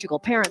biological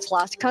parents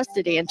lost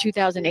custody in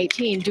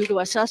 2018 due to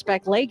a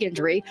suspect leg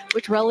injury,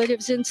 which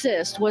relatives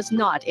insist was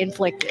not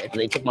inflicted.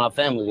 They took my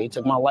family. They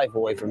took my life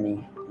away from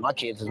me. My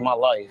kids is my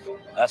life.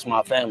 That's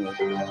my family.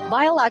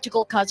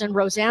 Biological cousin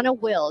Rosanna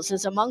Wills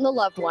is among the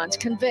loved ones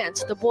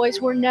convinced the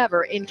boys were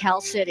never in Cal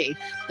City.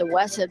 The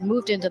Wests had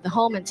moved into the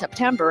home in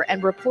September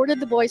and reported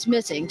the boys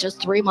missing just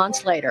 3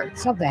 months later.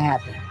 Something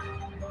happened.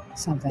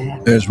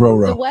 There's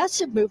Roro. The Wests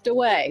have moved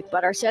away,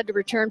 but are said to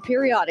return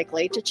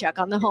periodically to check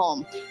on the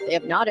home. They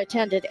have not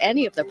attended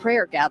any of the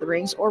prayer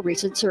gatherings or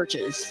recent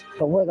searches.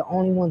 But we're the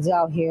only ones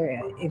out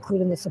here,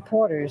 including the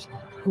supporters,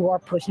 who are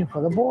pushing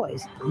for the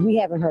boys. We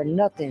haven't heard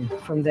nothing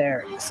from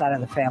their side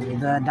of the family,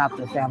 the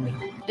adoptive family.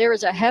 There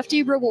is a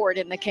hefty reward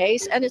in the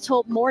case, and it's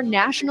hoped more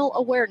national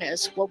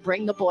awareness will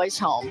bring the boys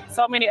home.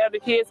 So many other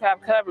kids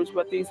have coverage,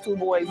 but these 2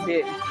 boys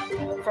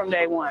didn't from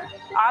day one.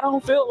 I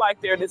don't feel like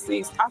they're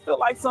deceased. I feel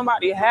like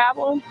somebody have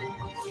them,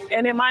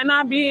 and it might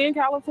not be in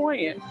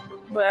California,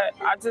 but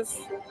I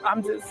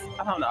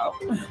don't know.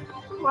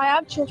 I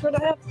have children.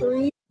 I have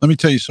 3. Let me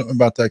tell you something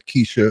about that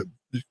Keisha.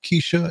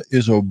 Keisha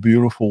is a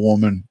beautiful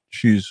woman.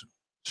 She's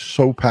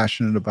so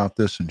passionate about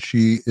this, and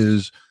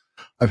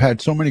I've had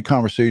so many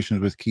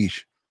conversations with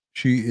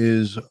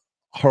Keisha.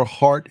 Her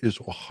heart is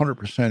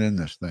 100% in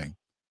this thing.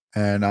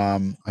 And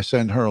I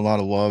send her a lot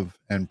of love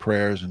and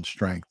prayers and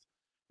strength.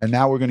 And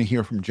now we're going to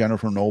hear from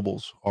Jennifer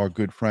Nobles, our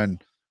good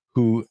friend,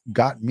 who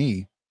got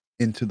me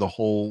into the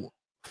whole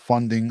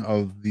funding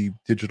of the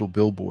digital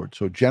billboard.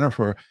 So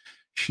Jennifer,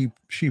 she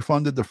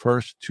funded the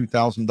first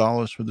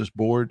 $2,000 for this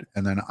board,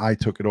 and then I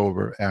took it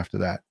over after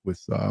that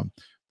with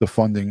the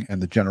funding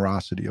and the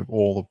generosity of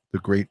all of the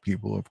great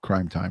people of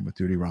Crime Time with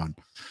DutyRon.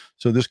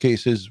 So this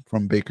case is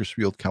from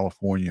Bakersfield,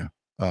 California,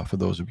 for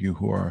those of you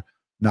who are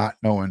not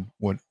knowing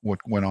what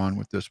went on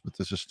with this. But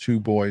this is 2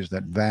 boys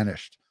that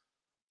vanished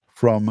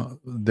from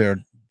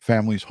their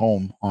family's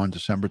home on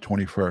December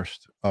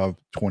 21st of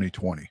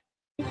 2020.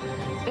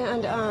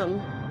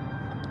 And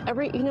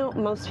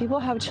most people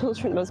have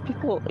children. Most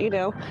people, we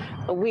don't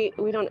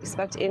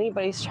expect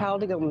anybody's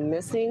child to go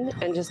missing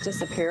and just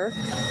disappear.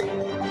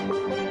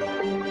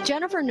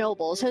 Jennifer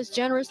Nobles has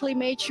generously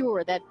made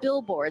sure that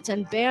billboards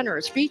and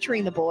banners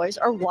featuring the boys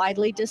are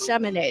widely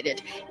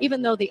disseminated,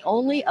 even though the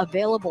only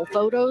available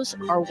photos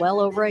are well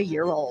over a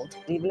year old.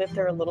 Even if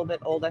they're a little bit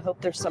old, I hope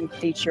there's some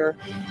feature,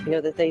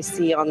 that they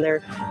see on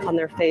their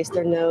face,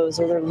 their nose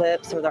or their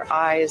lips or their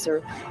eyes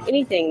or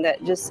anything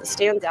that just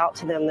stands out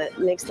to them that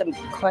makes them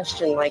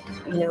question, like,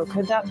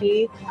 could that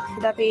be,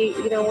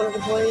 one of the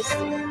boys?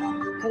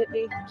 Could it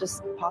be?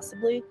 Just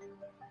possibly.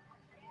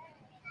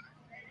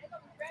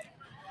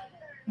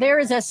 There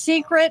is a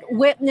secret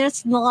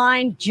witness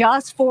line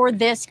just for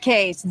this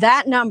case.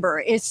 That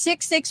number is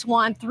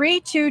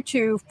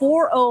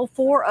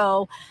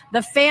 661-322-4040.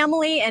 The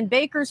family and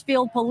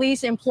Bakersfield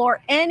police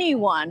implore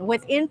anyone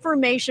with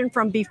information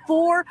from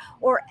before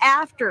or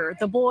after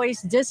the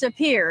boys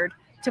disappeared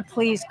to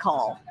please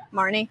call.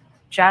 Marnie?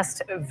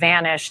 Just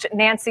vanished.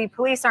 Nancy,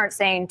 police aren't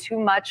saying too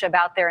much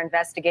about their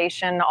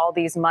investigation all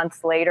these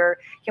months later.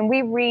 Can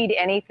we read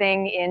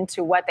anything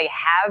into what they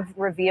have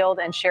revealed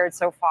and shared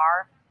so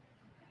far?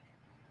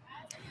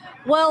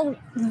 Well,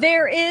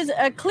 there is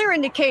a clear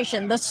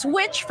indication. The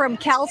switch from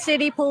Cal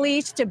City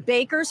Police to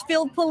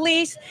Bakersfield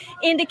Police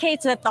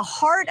indicates that the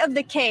heart of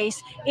the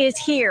case is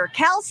here.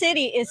 Cal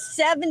City is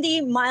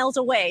 70 miles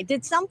away.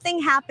 Did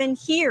something happen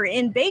here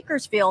in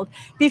Bakersfield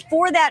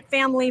before that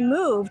family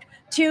moved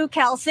to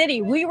Cal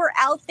City? We were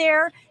out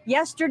there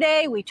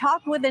yesterday. We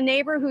talked with a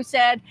neighbor who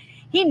said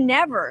he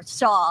never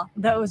saw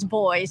those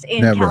boys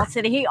in Cal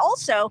City. He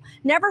also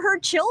never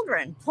heard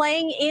children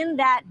playing in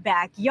that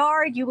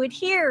backyard. You would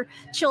hear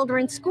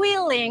children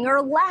squealing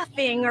or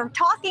laughing or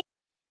talking.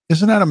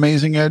 Isn't that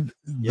amazing, Ed?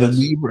 Yes.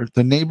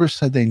 The neighbors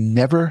said they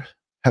never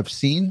have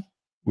seen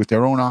with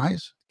their own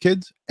eyes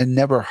kids and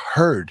never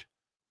heard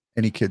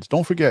any kids.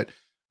 Don't forget,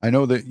 I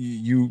know that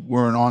you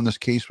weren't on this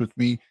case with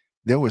me.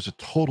 There was a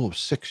total of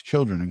 6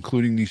 children,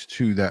 including these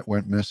 2 that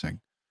went missing.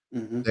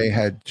 Mm-hmm. They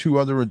had 2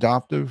 other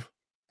adoptive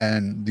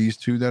and these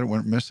 2 that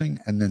went missing,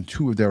 and then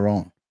 2 of their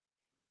own.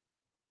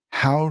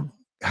 How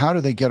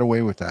do they get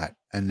away with that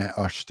and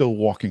are still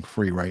walking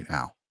free right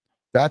now?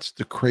 That's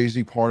the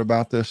crazy part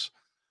about this.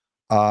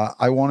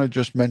 I want to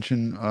just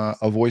mention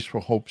a Voice for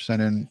Hope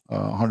sent in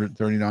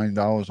 $139,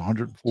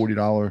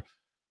 $140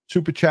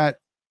 super chat.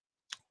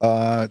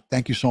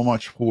 Thank you so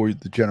much for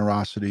the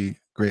generosity.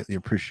 Greatly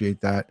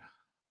appreciate that.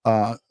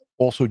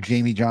 Also,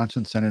 Jamie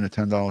Johnson sent in a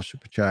 $10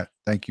 super chat.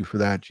 Thank you for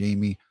that,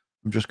 Jamie.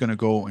 I'm just going to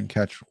go and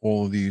catch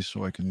all of these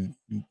so I can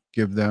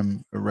give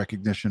them a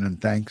recognition and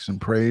thanks and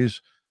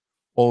praise.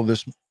 All of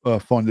this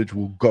fundage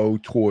will go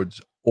towards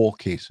all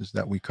cases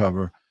that we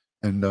cover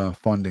and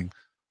funding.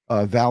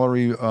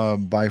 Valerie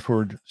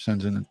Byford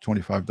sends in a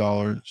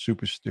 $25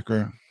 super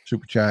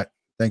chat.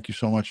 Thank you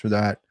so much for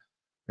that.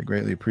 I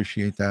greatly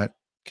appreciate that.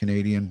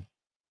 Canadian.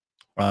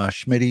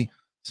 Schmitty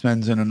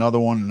sends in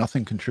another one.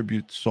 Nothing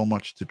contributes so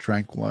much to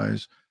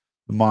tranquilize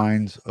the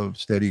minds of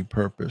steady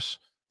purpose.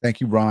 Thank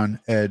you, Ron,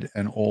 Ed,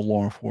 and all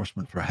law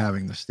enforcement for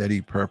having the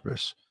steady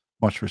purpose.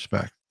 Much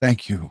respect.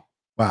 Thank you.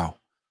 Wow.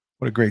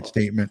 What a great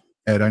statement.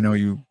 Ed, I know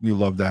you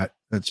love that.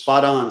 That's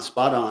spot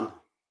on.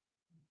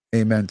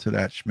 Amen to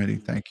that,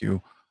 Schmitty. Thank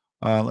you.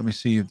 Let me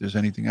see if there's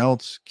anything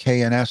else.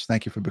 KNS,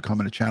 thank you for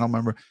becoming a channel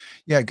member.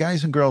 Yeah,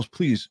 guys and girls,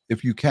 please,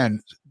 if you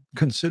can,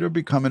 consider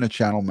becoming a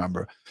channel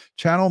member.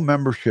 Channel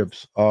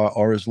memberships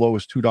are as low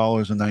as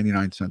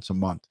 $2.99 a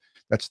month.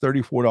 That's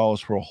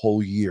 $34 for a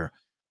whole year.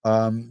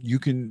 You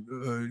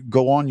can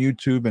go on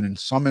YouTube, and in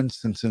some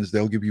instances,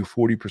 they'll give you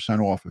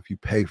 40% off if you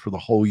pay for the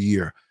whole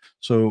year.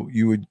 So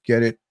you would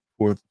get it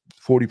for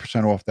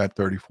 40% off that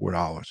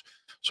 $34.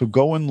 So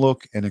go and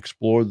look and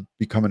explore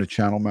becoming a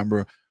channel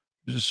member.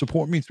 Just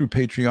support me through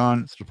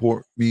Patreon,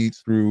 support me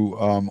through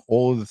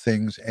all of the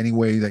things, any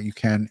way that you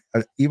can.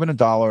 Even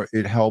 $1,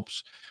 it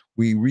helps.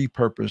 We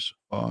repurpose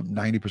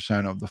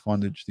 90% of the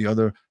fundage. The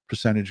other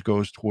percentage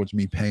goes towards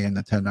me paying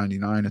the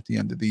 1099 at the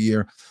end of the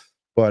year.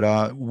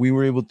 But we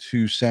were able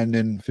to send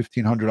in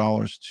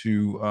 $1,500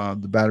 to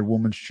the battered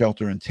women's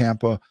shelter in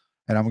Tampa,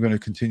 and I'm going to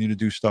continue to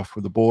do stuff for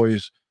the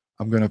boys.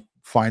 I'm going to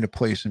find a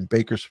place in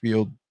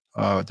Bakersfield,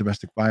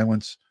 domestic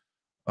violence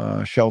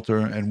shelter,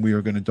 and we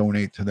are going to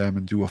donate to them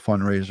and do a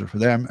fundraiser for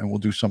them, and we'll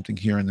do something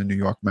here in the New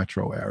York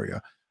metro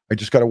area. I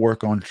just got to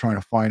work on trying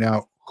to find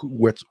out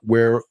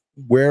where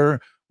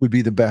would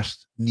be the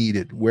best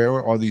needed.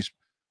 Where are these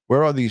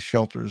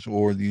shelters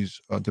or these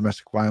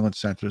domestic violence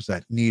centers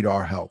that need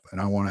our help,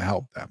 and I want to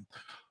help them.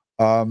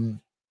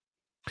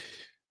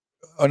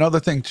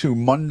 Another thing too,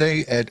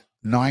 Monday at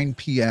 9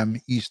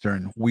 p.m.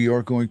 Eastern, we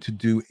are going to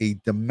do a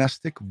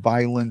domestic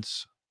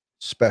violence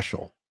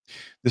special.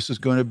 This is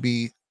going to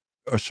be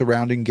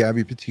surrounding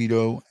Gabby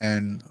Petito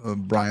and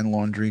Brian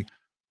Laundrie,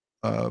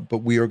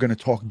 but we are going to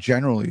talk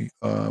generally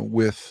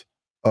with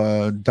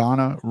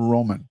Donna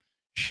Roman.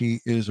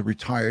 She is a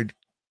retired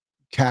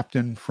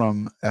captain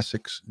from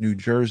Essex, New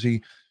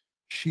Jersey.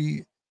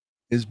 She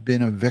has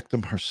been a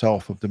victim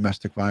herself of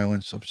domestic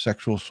violence, of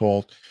sexual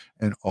assault,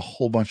 and a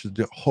whole bunch of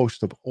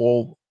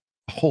whole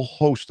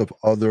host of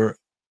other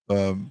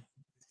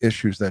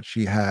issues that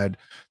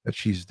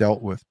she's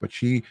dealt with. But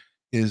she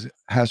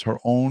has her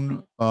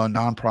own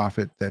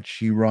nonprofit that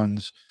she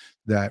runs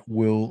that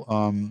will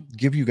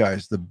give you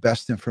guys the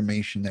best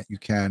information that you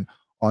can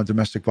on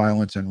domestic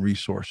violence and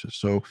resources.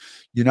 So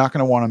you're not going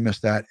to want to miss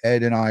that.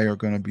 Ed and I are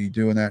going to be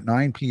doing that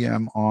 9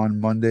 p.m. on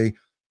Monday.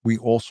 We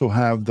also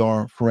have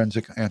our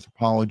forensic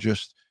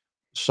anthropologist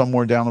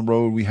somewhere down the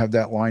road. We have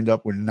that lined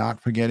up. We're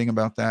not forgetting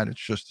about that.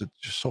 It's just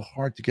so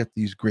hard to get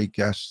these great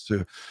guests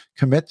to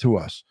commit to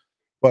us.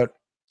 But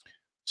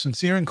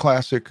Sincere and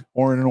Classic,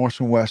 Orrin and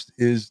Orson West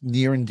is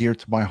near and dear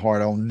to my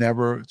heart. I'll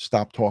never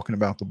stop talking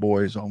about the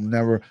boys. I'll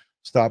never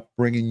stop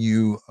bringing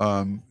you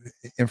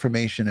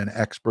information and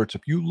experts.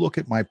 If you look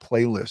at my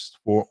playlist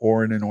for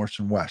Orrin and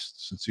Orson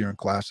West, Sincere and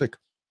Classic,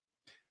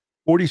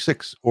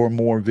 46 or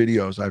more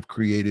videos I've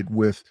created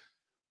with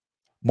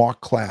Mark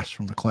Class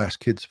from the Class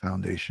Kids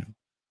Foundation.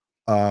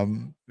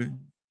 The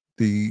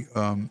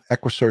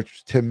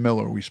Equisearch, Tim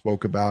Miller, we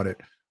spoke about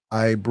it.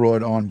 I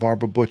brought on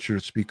Barbara Butcher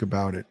to speak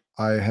about it.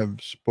 I have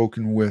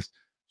spoken with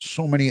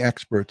so many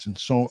experts, and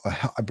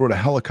I brought a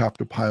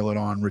helicopter pilot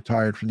on,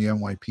 retired from the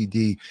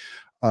NYPD.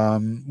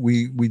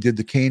 We did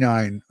the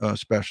canine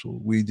special.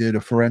 We did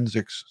a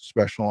forensics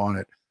special on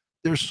it.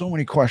 There's so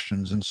many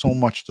questions and so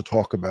much to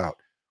talk about.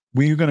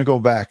 We're going to go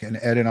back, and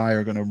Ed and I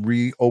are going to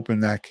reopen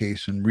that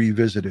case and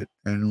revisit it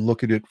and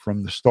look at it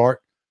from the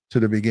start to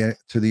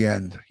the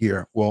end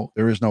here. Well,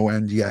 there is no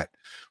end yet.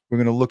 We're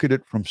going to look at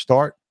it from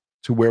start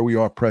to where we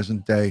are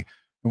present day,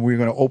 and we're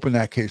going to open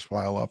that case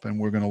file up, and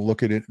we're going to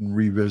look at it and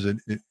revisit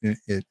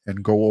it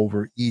and go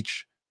over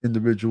each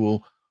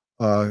individual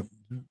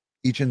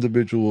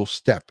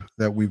step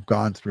that we've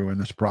gone through in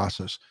this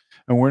process.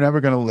 And we're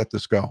never going to let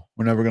this go.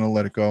 We're never going to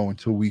let it go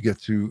until we get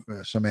to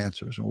some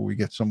answers, or we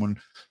get someone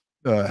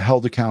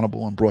held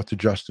accountable and brought to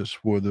justice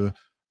for the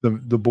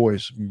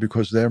boys,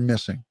 because they're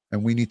missing,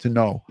 and we need to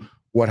know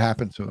what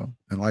happened to them.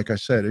 And like I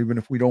said, even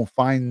if we don't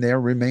find their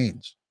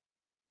remains,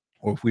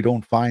 or if we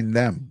don't find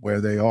them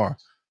where they are,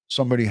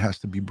 somebody has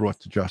to be brought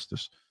to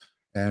justice.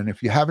 And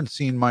if you haven't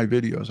seen my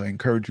videos, I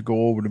encourage you to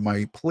go over to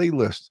my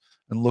playlist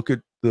and look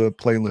at the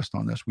playlist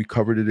on this. We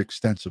covered it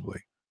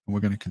extensively, and we're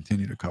going to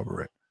continue to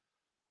cover it.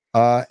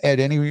 Ed,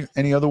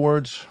 any other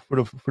words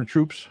for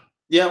troops?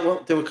 Yeah,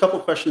 well, there were a couple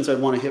of questions I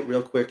want to hit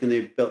real quick, and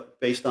they're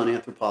based on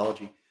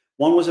anthropology.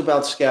 One was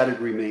about scattered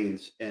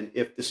remains, and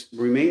if the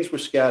remains were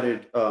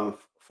scattered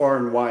far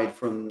and wide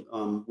from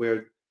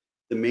where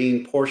the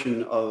main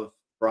portion of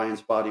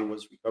Brian's body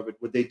was recovered,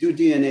 would they do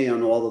DNA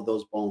on all of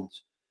those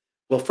bones?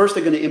 Well, first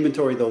they're going to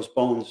inventory those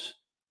bones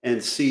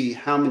and see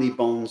how many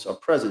bones are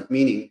present,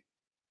 meaning,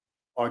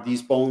 are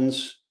these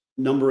bones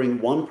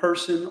numbering one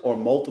person or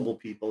multiple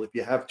people? If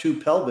you have two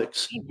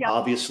pelvics,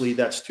 obviously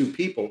that's two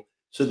people.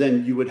 So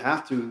then you would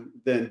have to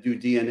then do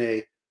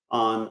DNA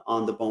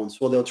on the bones.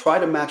 So they'll try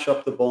to match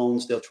up the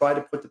bones. They'll try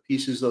to put the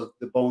pieces of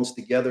the bones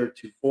together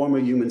to form a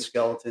human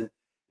skeleton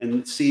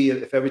and see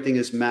if everything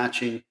is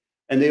matching.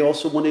 And they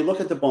also, when they look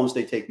at the bones,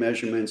 they take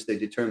measurements, they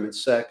determine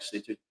sex,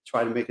 they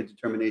try to make a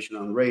determination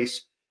on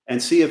race,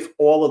 and see if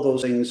all of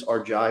those things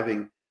are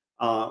jiving.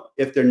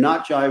 If they're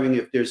not jiving,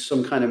 if there's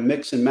some kind of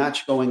mix and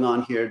match going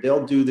on here,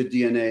 they'll do the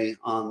DNA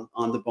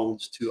on the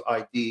bones to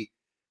ID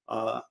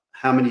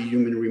how many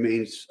human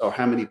remains or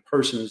how many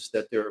persons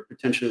that they're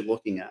potentially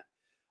looking at.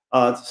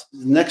 The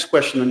next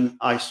question,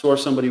 I saw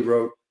somebody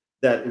wrote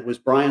that it was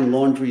Brian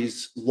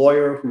Laundrie's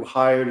lawyer who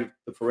hired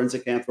the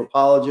forensic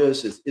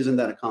anthropologist. Isn't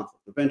that a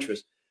conflict of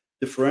interest?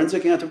 The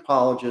forensic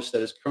anthropologist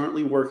that is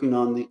currently working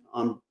on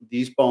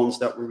these bones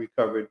that were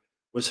recovered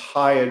was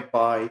hired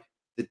by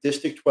the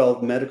District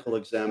 12 Medical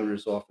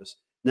Examiner's Office.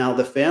 Now,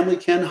 the family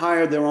can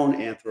hire their own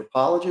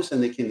anthropologist,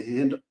 and they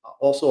can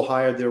also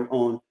hire their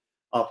own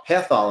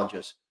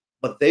pathologist,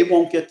 but they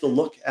won't get to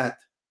look at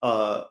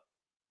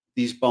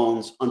these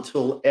bones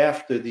until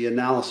after the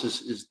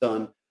analysis is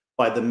done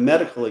by the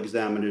medical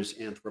examiner's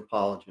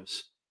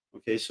anthropologist.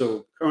 Okay,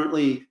 so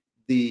currently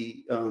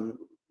the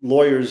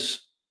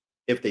lawyers,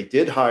 if they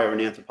did hire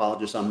an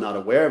anthropologist, I'm not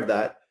aware of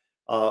that,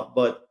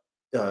 but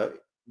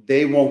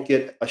they won't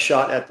get a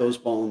shot at those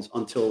bones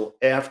until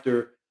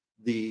after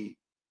the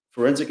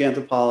forensic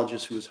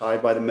anthropologist who is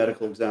hired by the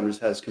medical examiners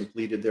has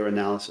completed their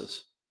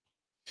analysis.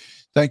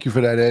 Thank you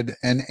for that, Ed.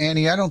 And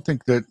Annie, I don't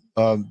think that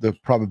the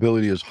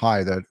probability is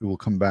high that it will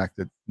come back,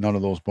 that none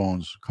of those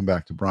bones come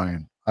back to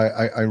Brian.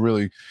 I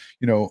really,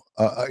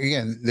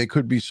 again, they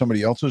could be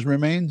somebody else's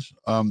remains.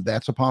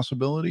 That's a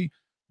possibility.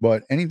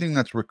 But anything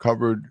that's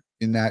recovered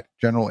in that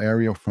general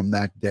area from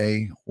that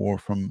day or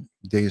from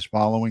days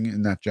following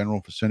in that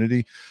general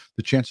vicinity,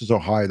 the chances are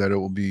high that it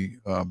will be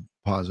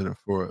positive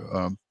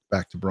for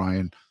back to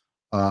Brian.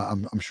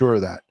 I'm sure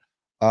of that.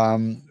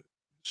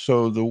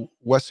 So the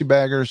Wesley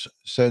Baggers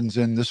sends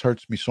in, this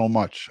hurts me so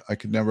much. I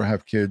could never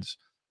have kids,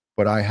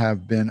 but I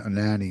have been a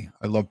nanny.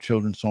 I love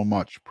children so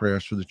much.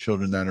 Prayers for the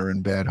children that are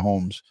in bad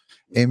homes.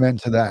 Amen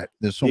to that.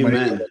 There's so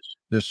many.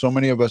 There's so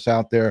many of us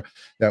out there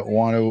that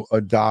want to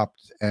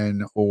adopt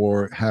and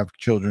or have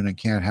children and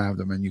can't have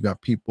them. And you got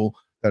people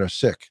that are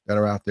sick that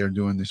are out there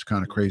doing this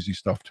kind of crazy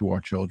stuff to our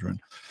children.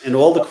 And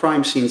all the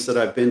crime scenes that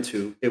I've been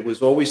to, it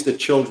was always the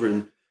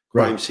children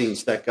crime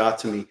scenes that got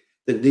to me.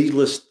 The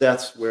needless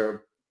deaths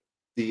where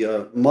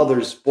the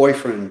mother's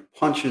boyfriend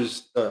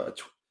punches a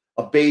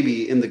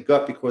baby in the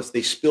gut because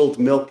they spilled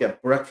milk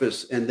at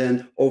breakfast, and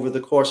then over the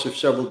course of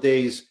several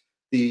days,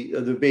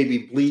 the baby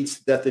bleeds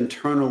to death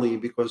internally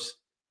because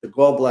the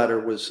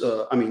gallbladder was,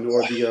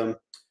 the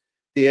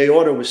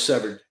aorta was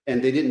severed,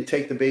 and they didn't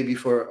take the baby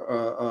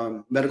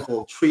for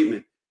medical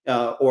treatment.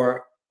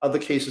 Or other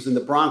cases in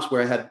the Bronx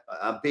where I had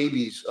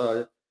babies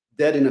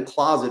dead in a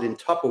closet in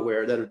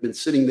Tupperware that had been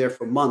sitting there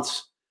for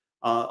months.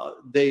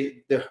 They're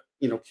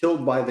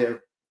killed by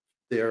their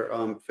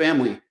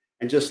family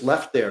and just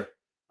left there.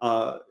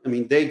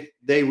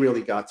 They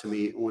really got to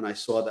me when I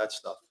saw that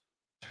stuff.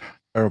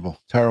 Terrible,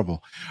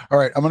 terrible. All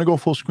right, I'm going to go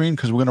full screen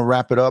because we're going to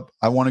wrap it up.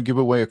 I want to give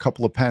away a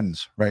couple of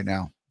pens right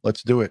now.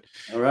 Let's do it.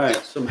 All right,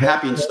 some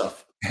happy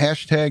stuff.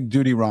 Hashtag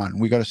DutyRon.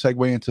 We got to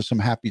segue into some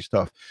happy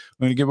stuff.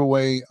 I'm going to give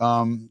away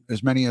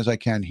as many as I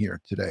can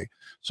here today.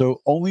 So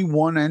only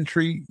one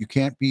entry. You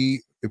can't be,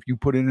 if you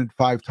put in it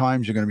 5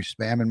 times, you're going to be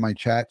spamming my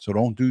chat. So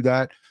don't do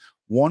that.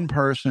 One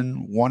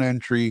person, one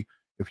entry.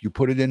 If you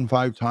put it in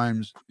 5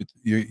 times,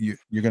 you're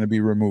going to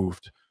be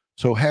removed.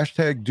 So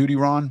hashtag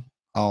DutyRon.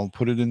 I'll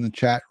put it in the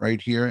chat right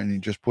here, and you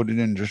just put it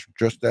in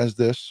just as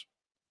this.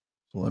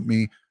 So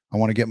I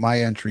want to get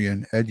my entry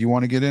in. Ed, you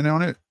want to get in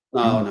on it?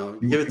 No,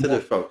 give it to the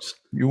folks.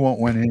 You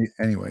won't win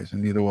anyways,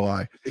 and neither will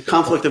I. The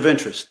conflict of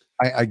interest.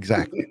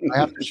 Exactly. I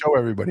have to show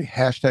everybody.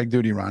 Hashtag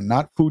DutyRon,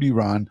 not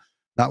FoodieRon,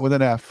 not with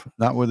an F,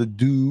 not with a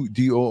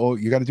D-O-O.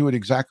 You got to do it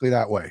exactly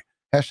that way.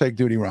 Hashtag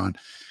DutyRon.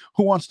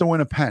 Who wants to win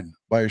a pen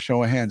by a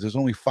show of hands? There's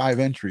only 5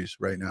 entries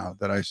right now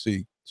that I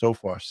see so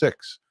far.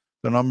 6.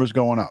 The number's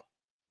going up.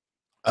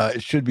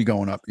 It should be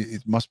going up.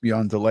 It must be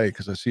on delay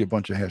because I see a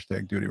bunch of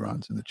hashtag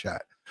DutyRons in the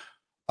chat.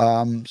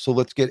 So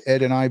let's get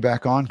Ed and I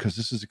back on because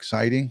this is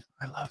exciting.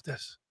 I love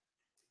this.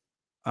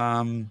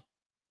 How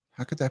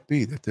could that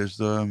be that there's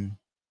how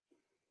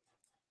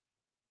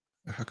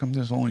come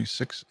there's only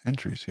 6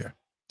 entries here?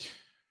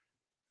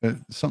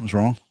 Something's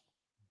wrong.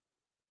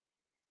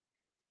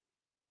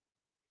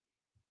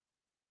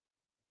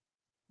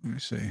 Let me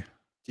see.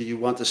 Do you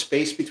want the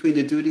space between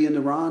the duty and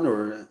the Ron,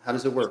 or how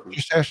does it work?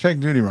 Just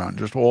hashtag DutyRon,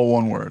 just all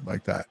one word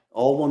like that.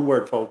 All one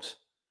word, folks.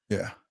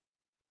 Yeah.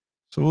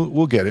 So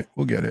we'll get it.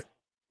 We'll get it.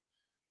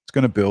 It's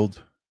going to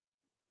build.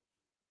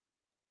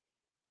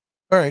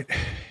 All right,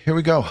 here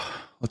we go.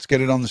 Let's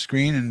get it on the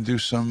screen and do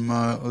some.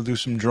 We'll do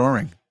some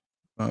drawing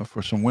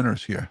for some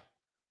winners here.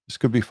 This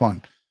could be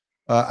fun.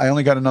 I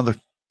only got another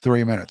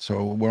 3 minutes,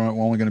 so we're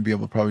only going to be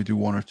able to probably do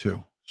 1 or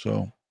 2.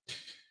 So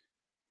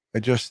I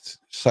just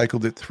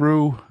cycled it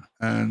through,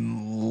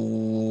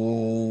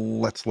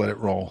 and let's let it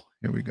roll.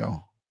 Here we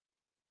go.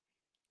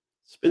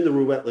 Spin the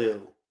roulette,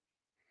 Leo.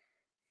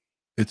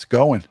 It's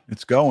going.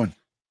 It's going.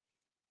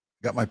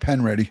 Got my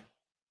pen ready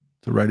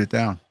to write it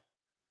down.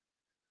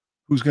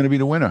 Who's going to be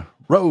the winner?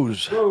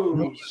 Rose.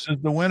 Rose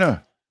is the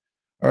winner.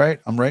 All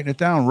right, I'm writing it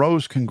down.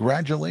 Rose,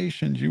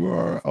 congratulations. You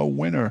are a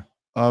winner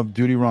of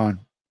DutyRon.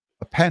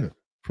 A pen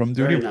from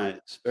DutyRon. Very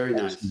nice. Very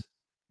nice.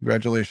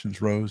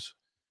 Congratulations, Rose.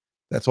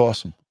 That's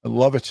awesome. I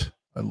love it.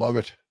 I love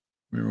it.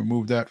 We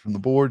removed that from the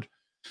board.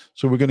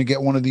 So we're going to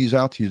get one of these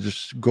out to you.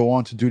 Just go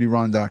on to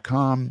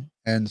DutyRon.com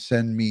and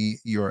send me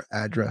your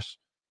address,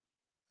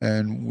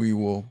 and we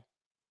will.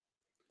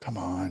 Come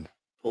on.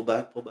 Pull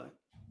back, pull back.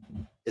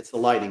 It's the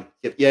lighting.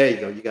 Yep. Yeah, you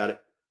go. You got it.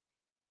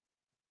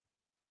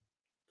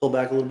 Pull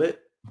back a little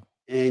bit,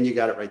 and you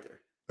got it right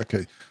there.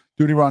 Okay.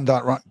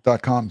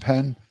 DutyRon.com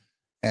pen,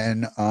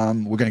 and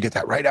we're going to get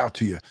that right out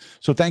to you.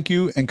 So thank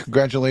you, and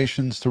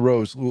congratulations to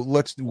Rose.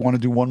 Want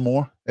to do one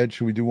more? Ed,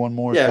 should we do one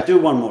more? Yeah, do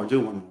one more. Do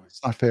one more.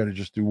 It's not fair to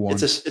just do one.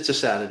 It's a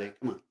Saturday.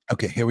 Come on.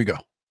 Okay, here we go.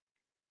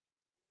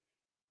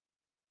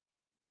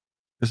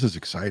 This is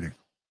exciting.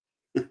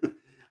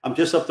 I'm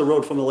just up the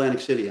road from Atlantic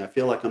City. I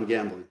feel like I'm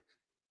gambling.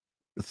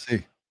 Let's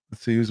see.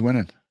 Let's see who's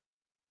winning.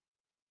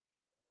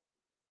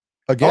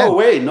 Again. Oh,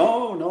 wait.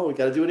 No. We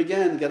got to do it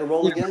again. Got to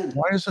roll again.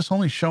 Why is this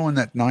only showing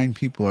that 9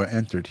 people are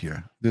entered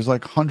here? There's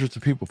like hundreds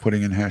of people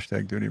putting in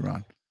hashtag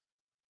DutyRon.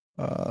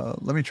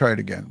 Let me try it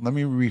again. Let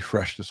me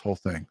refresh this whole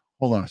thing.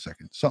 Hold on a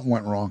second. Something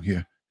went wrong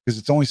here because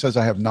it only says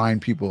I have 9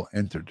 people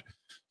entered.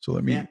 So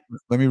let me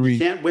read. You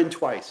can't win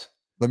twice.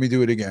 Let me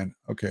do it again.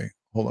 Okay.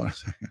 Hold on a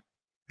second.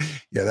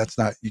 Yeah, that's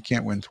not, you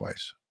can't win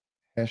twice.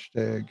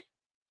 Hashtag.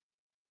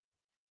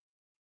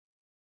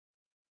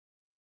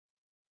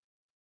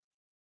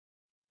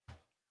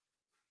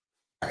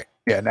 All right.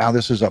 Yeah, now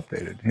this is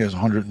updated. Here's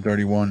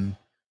 131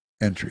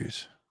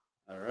 entries.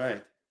 All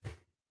right. All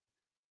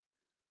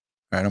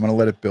right, I'm going to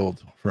let it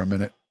build for a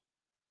minute.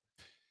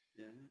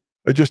 Yeah.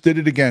 I just did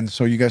it again,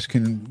 so you guys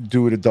can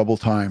do it a double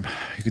time.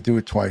 You could do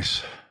it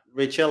twice.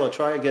 Rachella,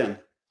 try again.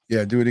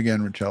 Yeah, do it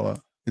again,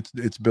 Rachella.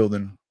 It's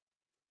building.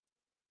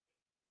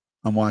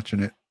 I'm watching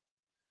it.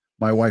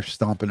 My wife's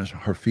stomping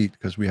her feet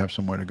because we have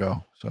somewhere to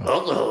go. So.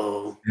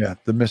 Uh-oh. Yeah,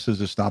 the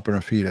missus is stomping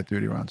her feet at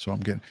DutyRon, so I'm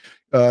getting.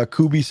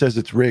 Kubi says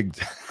it's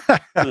rigged.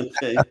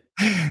 Okay.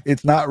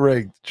 It's not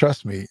rigged.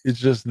 Trust me. It's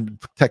just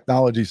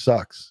technology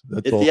sucks.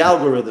 That's It's all. the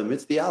algorithm.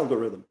 It's the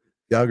algorithm.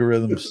 The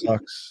algorithm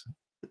sucks.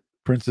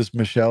 Princess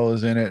Michelle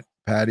is in it.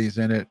 Patty's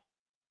in it.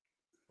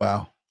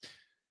 Wow.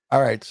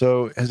 All right.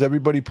 So has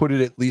everybody put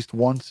it at least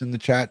once in the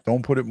chat?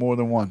 Don't put it more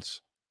than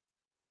once.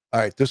 All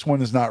right. This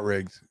one is not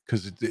rigged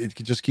because it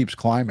just keeps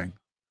climbing.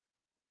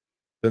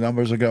 The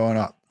numbers are going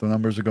up. The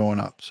numbers are going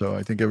up. So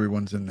I think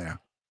everyone's in there.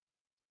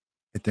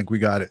 I think we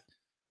got it.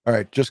 All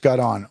right. Just got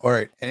on. All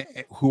right.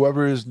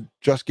 Whoever is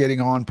just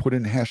getting on, put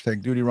in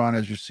hashtag DutyRon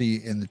as you see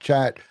in the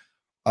chat.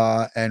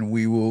 And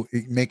we will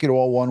make it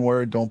all one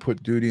word. Don't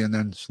put duty and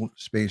then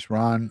space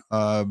Ron.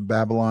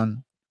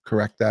 Babylon,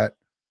 correct that.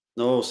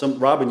 No,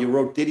 Robin, you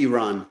wrote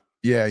DutyRon.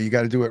 Yeah, you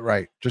got to do it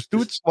right. Just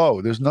do it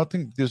slow. There's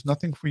nothing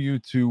for you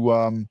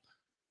to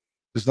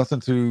there's nothing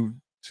to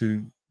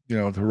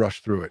to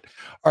rush through it.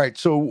 All right.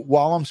 So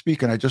while I'm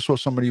speaking, I just saw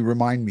somebody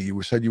remind me,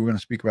 you said you were going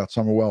to speak about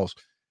Summer Wells.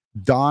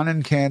 Don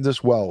and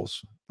Candace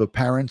Wells, the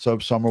parents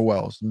of Summer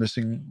Wells, the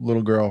missing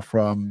little girl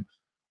from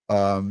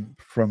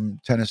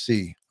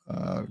Tennessee,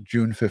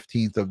 June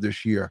 15th of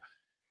this year.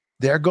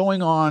 They're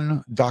going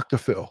on Dr.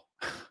 Phil.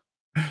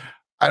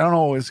 I don't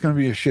know. It's going to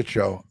be a shit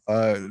show.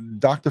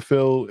 Dr.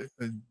 Phil,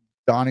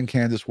 Don and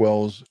Candace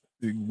Wells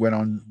went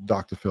on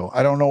Dr. Phil.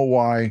 I don't know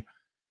why,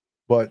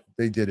 but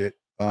they did it.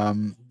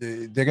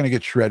 They're going to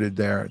get shredded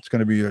there. It's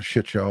going to be a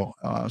shit show.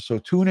 So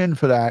tune in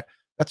for that.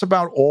 That's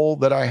about all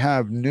that I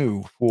have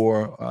new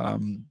for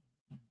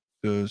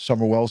the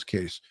Summer Wells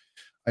case.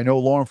 I know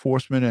law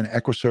enforcement and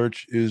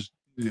EquiSearch is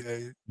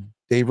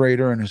Dave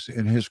Rader and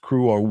his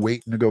crew are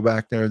waiting to go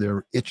back there.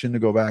 They're itching to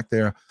go back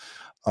there.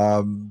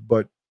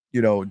 But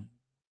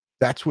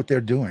that's what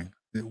they're doing.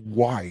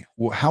 Why?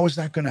 Well, how is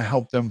that going to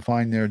help them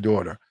find their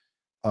daughter?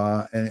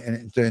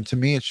 And to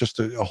me, it's just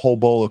a whole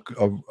bowl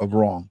of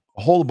wrong.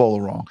 A whole bowl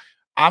of wrong.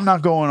 I'm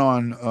not going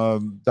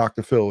on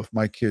Dr. Phil if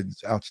my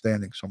kid's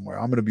outstanding somewhere.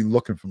 I'm going to be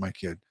looking for my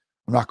kid.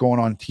 I'm not going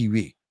on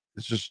TV.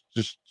 It's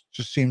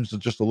just seems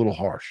just a little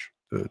harsh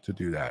to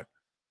do that.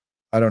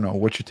 I don't know.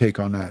 What's your take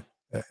on that,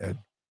 Ed?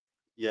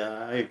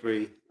 Yeah, I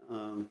agree.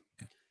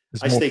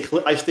 I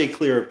stay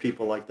clear of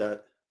people like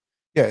that.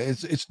 Yeah,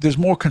 there's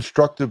more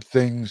constructive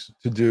things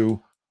to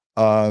do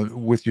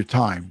with your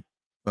time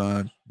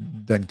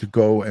than to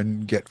go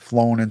and get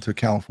flown into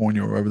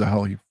California or wherever the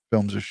hell he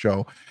films a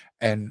show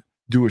and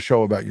do a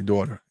show about your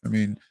daughter. I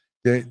mean,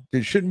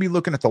 they shouldn't be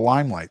looking at the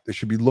limelight. They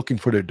should be looking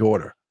for their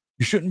daughter.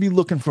 You shouldn't be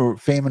looking for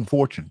fame and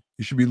fortune.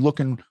 You should be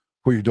looking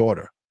for your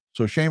daughter.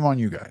 So shame on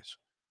you guys.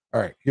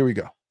 All right, here we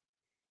go.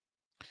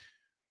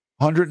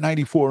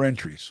 194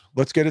 entries.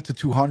 Let's get it to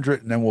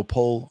 200, and then we'll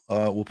pull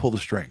the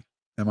string.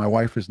 And my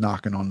wife is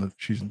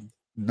she's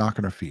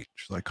knocking her feet.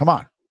 She's like, "Come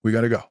on, we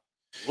got to go."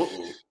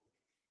 Uh-oh.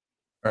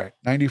 All right,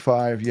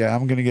 95. Yeah,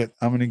 I'm gonna get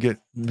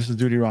Mrs.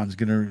 DutyRon's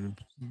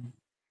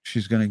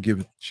she's gonna give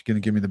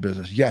me the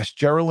business. Yes,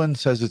 Geraldine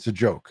says it's a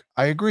joke.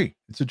 I agree,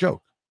 it's a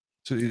joke.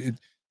 So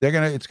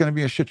it's gonna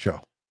be a shit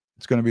show.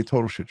 It's gonna be a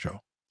total shit show.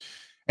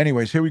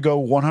 Anyways, here we go.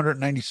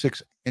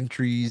 196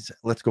 entries.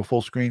 Let's go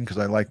full screen because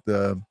I like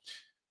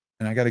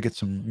and I got to get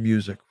some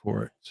music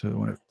for it. So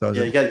when it does,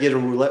 you got to get a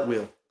roulette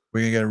wheel. We're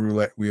gonna get a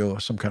roulette wheel or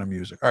some kind of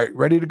music. All right,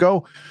 ready to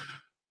go?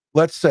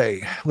 Let's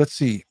see.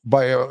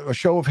 By a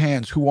show of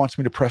hands, who wants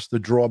me to press the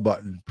draw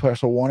button?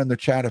 Press a 1 in the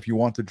chat if you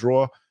want to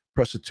draw.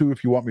 Press a 2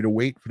 if you want me to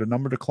wait for the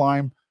number to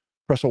climb.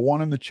 Press a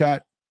 1 in the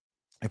chat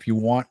if you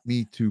want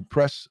me to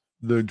press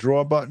the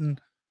draw button.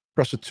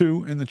 Press a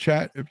 2 in the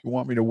chat if you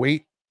want me to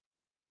wait.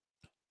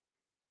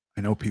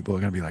 I know people are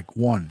gonna be like,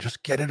 1,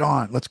 just get it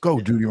on. Let's go,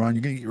 DutyRon.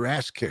 You're gonna get your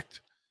ass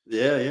kicked.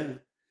 Yeah.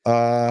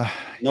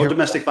 No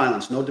domestic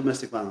violence. No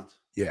domestic violence.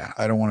 Yeah,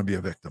 I don't want to be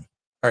a victim.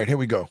 All right, here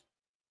we go.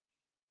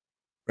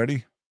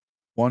 Ready?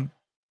 1,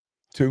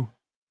 2,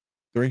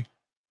 3,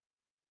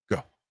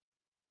 go.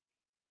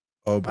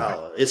 Oh, boy.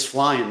 Wow, it's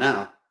flying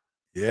now.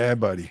 Yeah,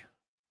 buddy.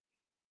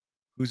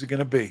 Who's it going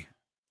to be?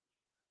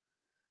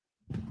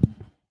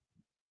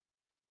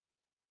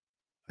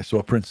 I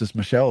saw Princess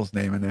Michelle's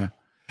name in there.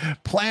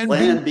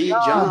 Plan B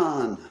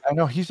John. I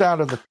know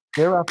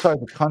they're outside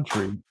the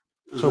country.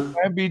 So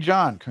Plan B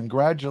John,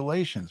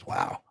 congratulations.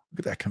 Wow. Look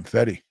at that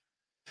confetti.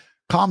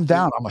 Calm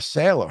down. I'm a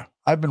sailor.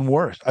 I've been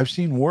worse. I've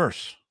seen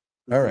worse.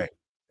 All right.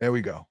 There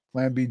we go.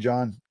 Plan B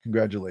John,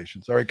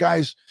 congratulations. All right,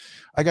 guys,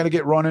 I got to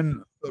get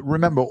running.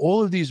 Remember,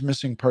 all of these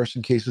missing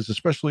person cases,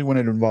 especially when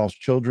it involves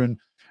children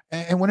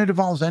and when it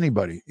involves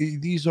anybody,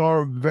 these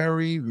are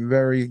very,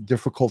 very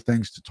difficult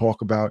things to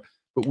talk about,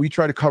 but we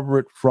try to cover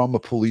it from a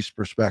police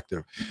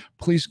perspective.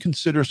 Please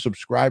consider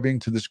subscribing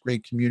to this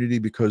great community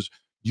because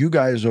you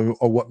guys are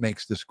what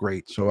makes this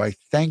great. So I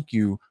thank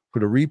you for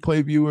the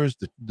replay viewers,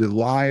 the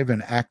live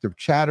and active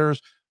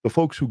chatters, the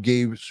folks who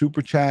gave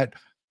super chat,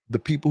 the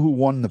people who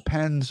won the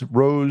pens,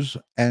 Rose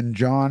and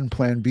John,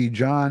 Plan B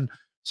John.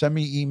 Send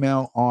me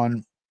email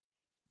on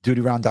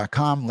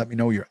dutyron.com. Let me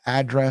know your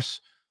address.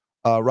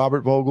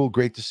 Robert Vogel,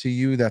 great to see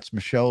you. That's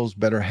Michelle's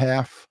better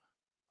half.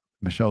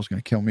 Michelle's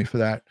going to kill me for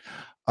that.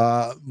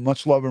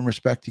 Much love and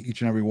respect to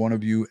each and every one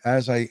of you.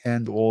 As I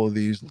end all of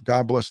these,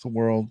 God bless the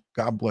world,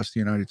 God bless the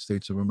United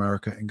States of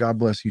America, and God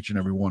bless each and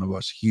every one of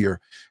us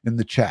here in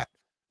the chat,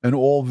 and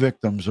all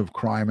victims of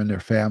crime and their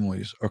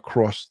families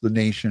across the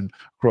nation,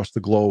 across the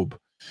globe.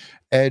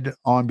 Ed,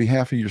 on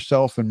behalf of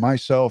yourself and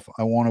myself,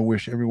 I want to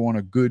wish everyone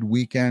a good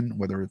weekend,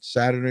 whether it's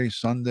Saturday,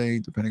 Sunday,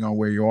 depending on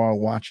where you are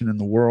watching in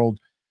the world.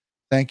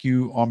 Thank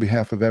you on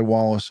behalf of Ed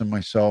Wallace and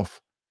myself.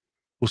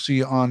 We'll see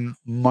you on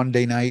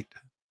Monday night.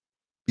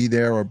 Be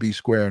there or be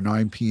square,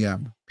 9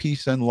 p.m.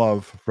 Peace and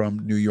love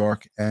from New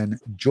York and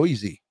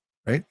Jersey,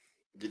 right?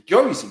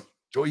 Jersey.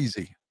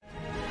 Jersey.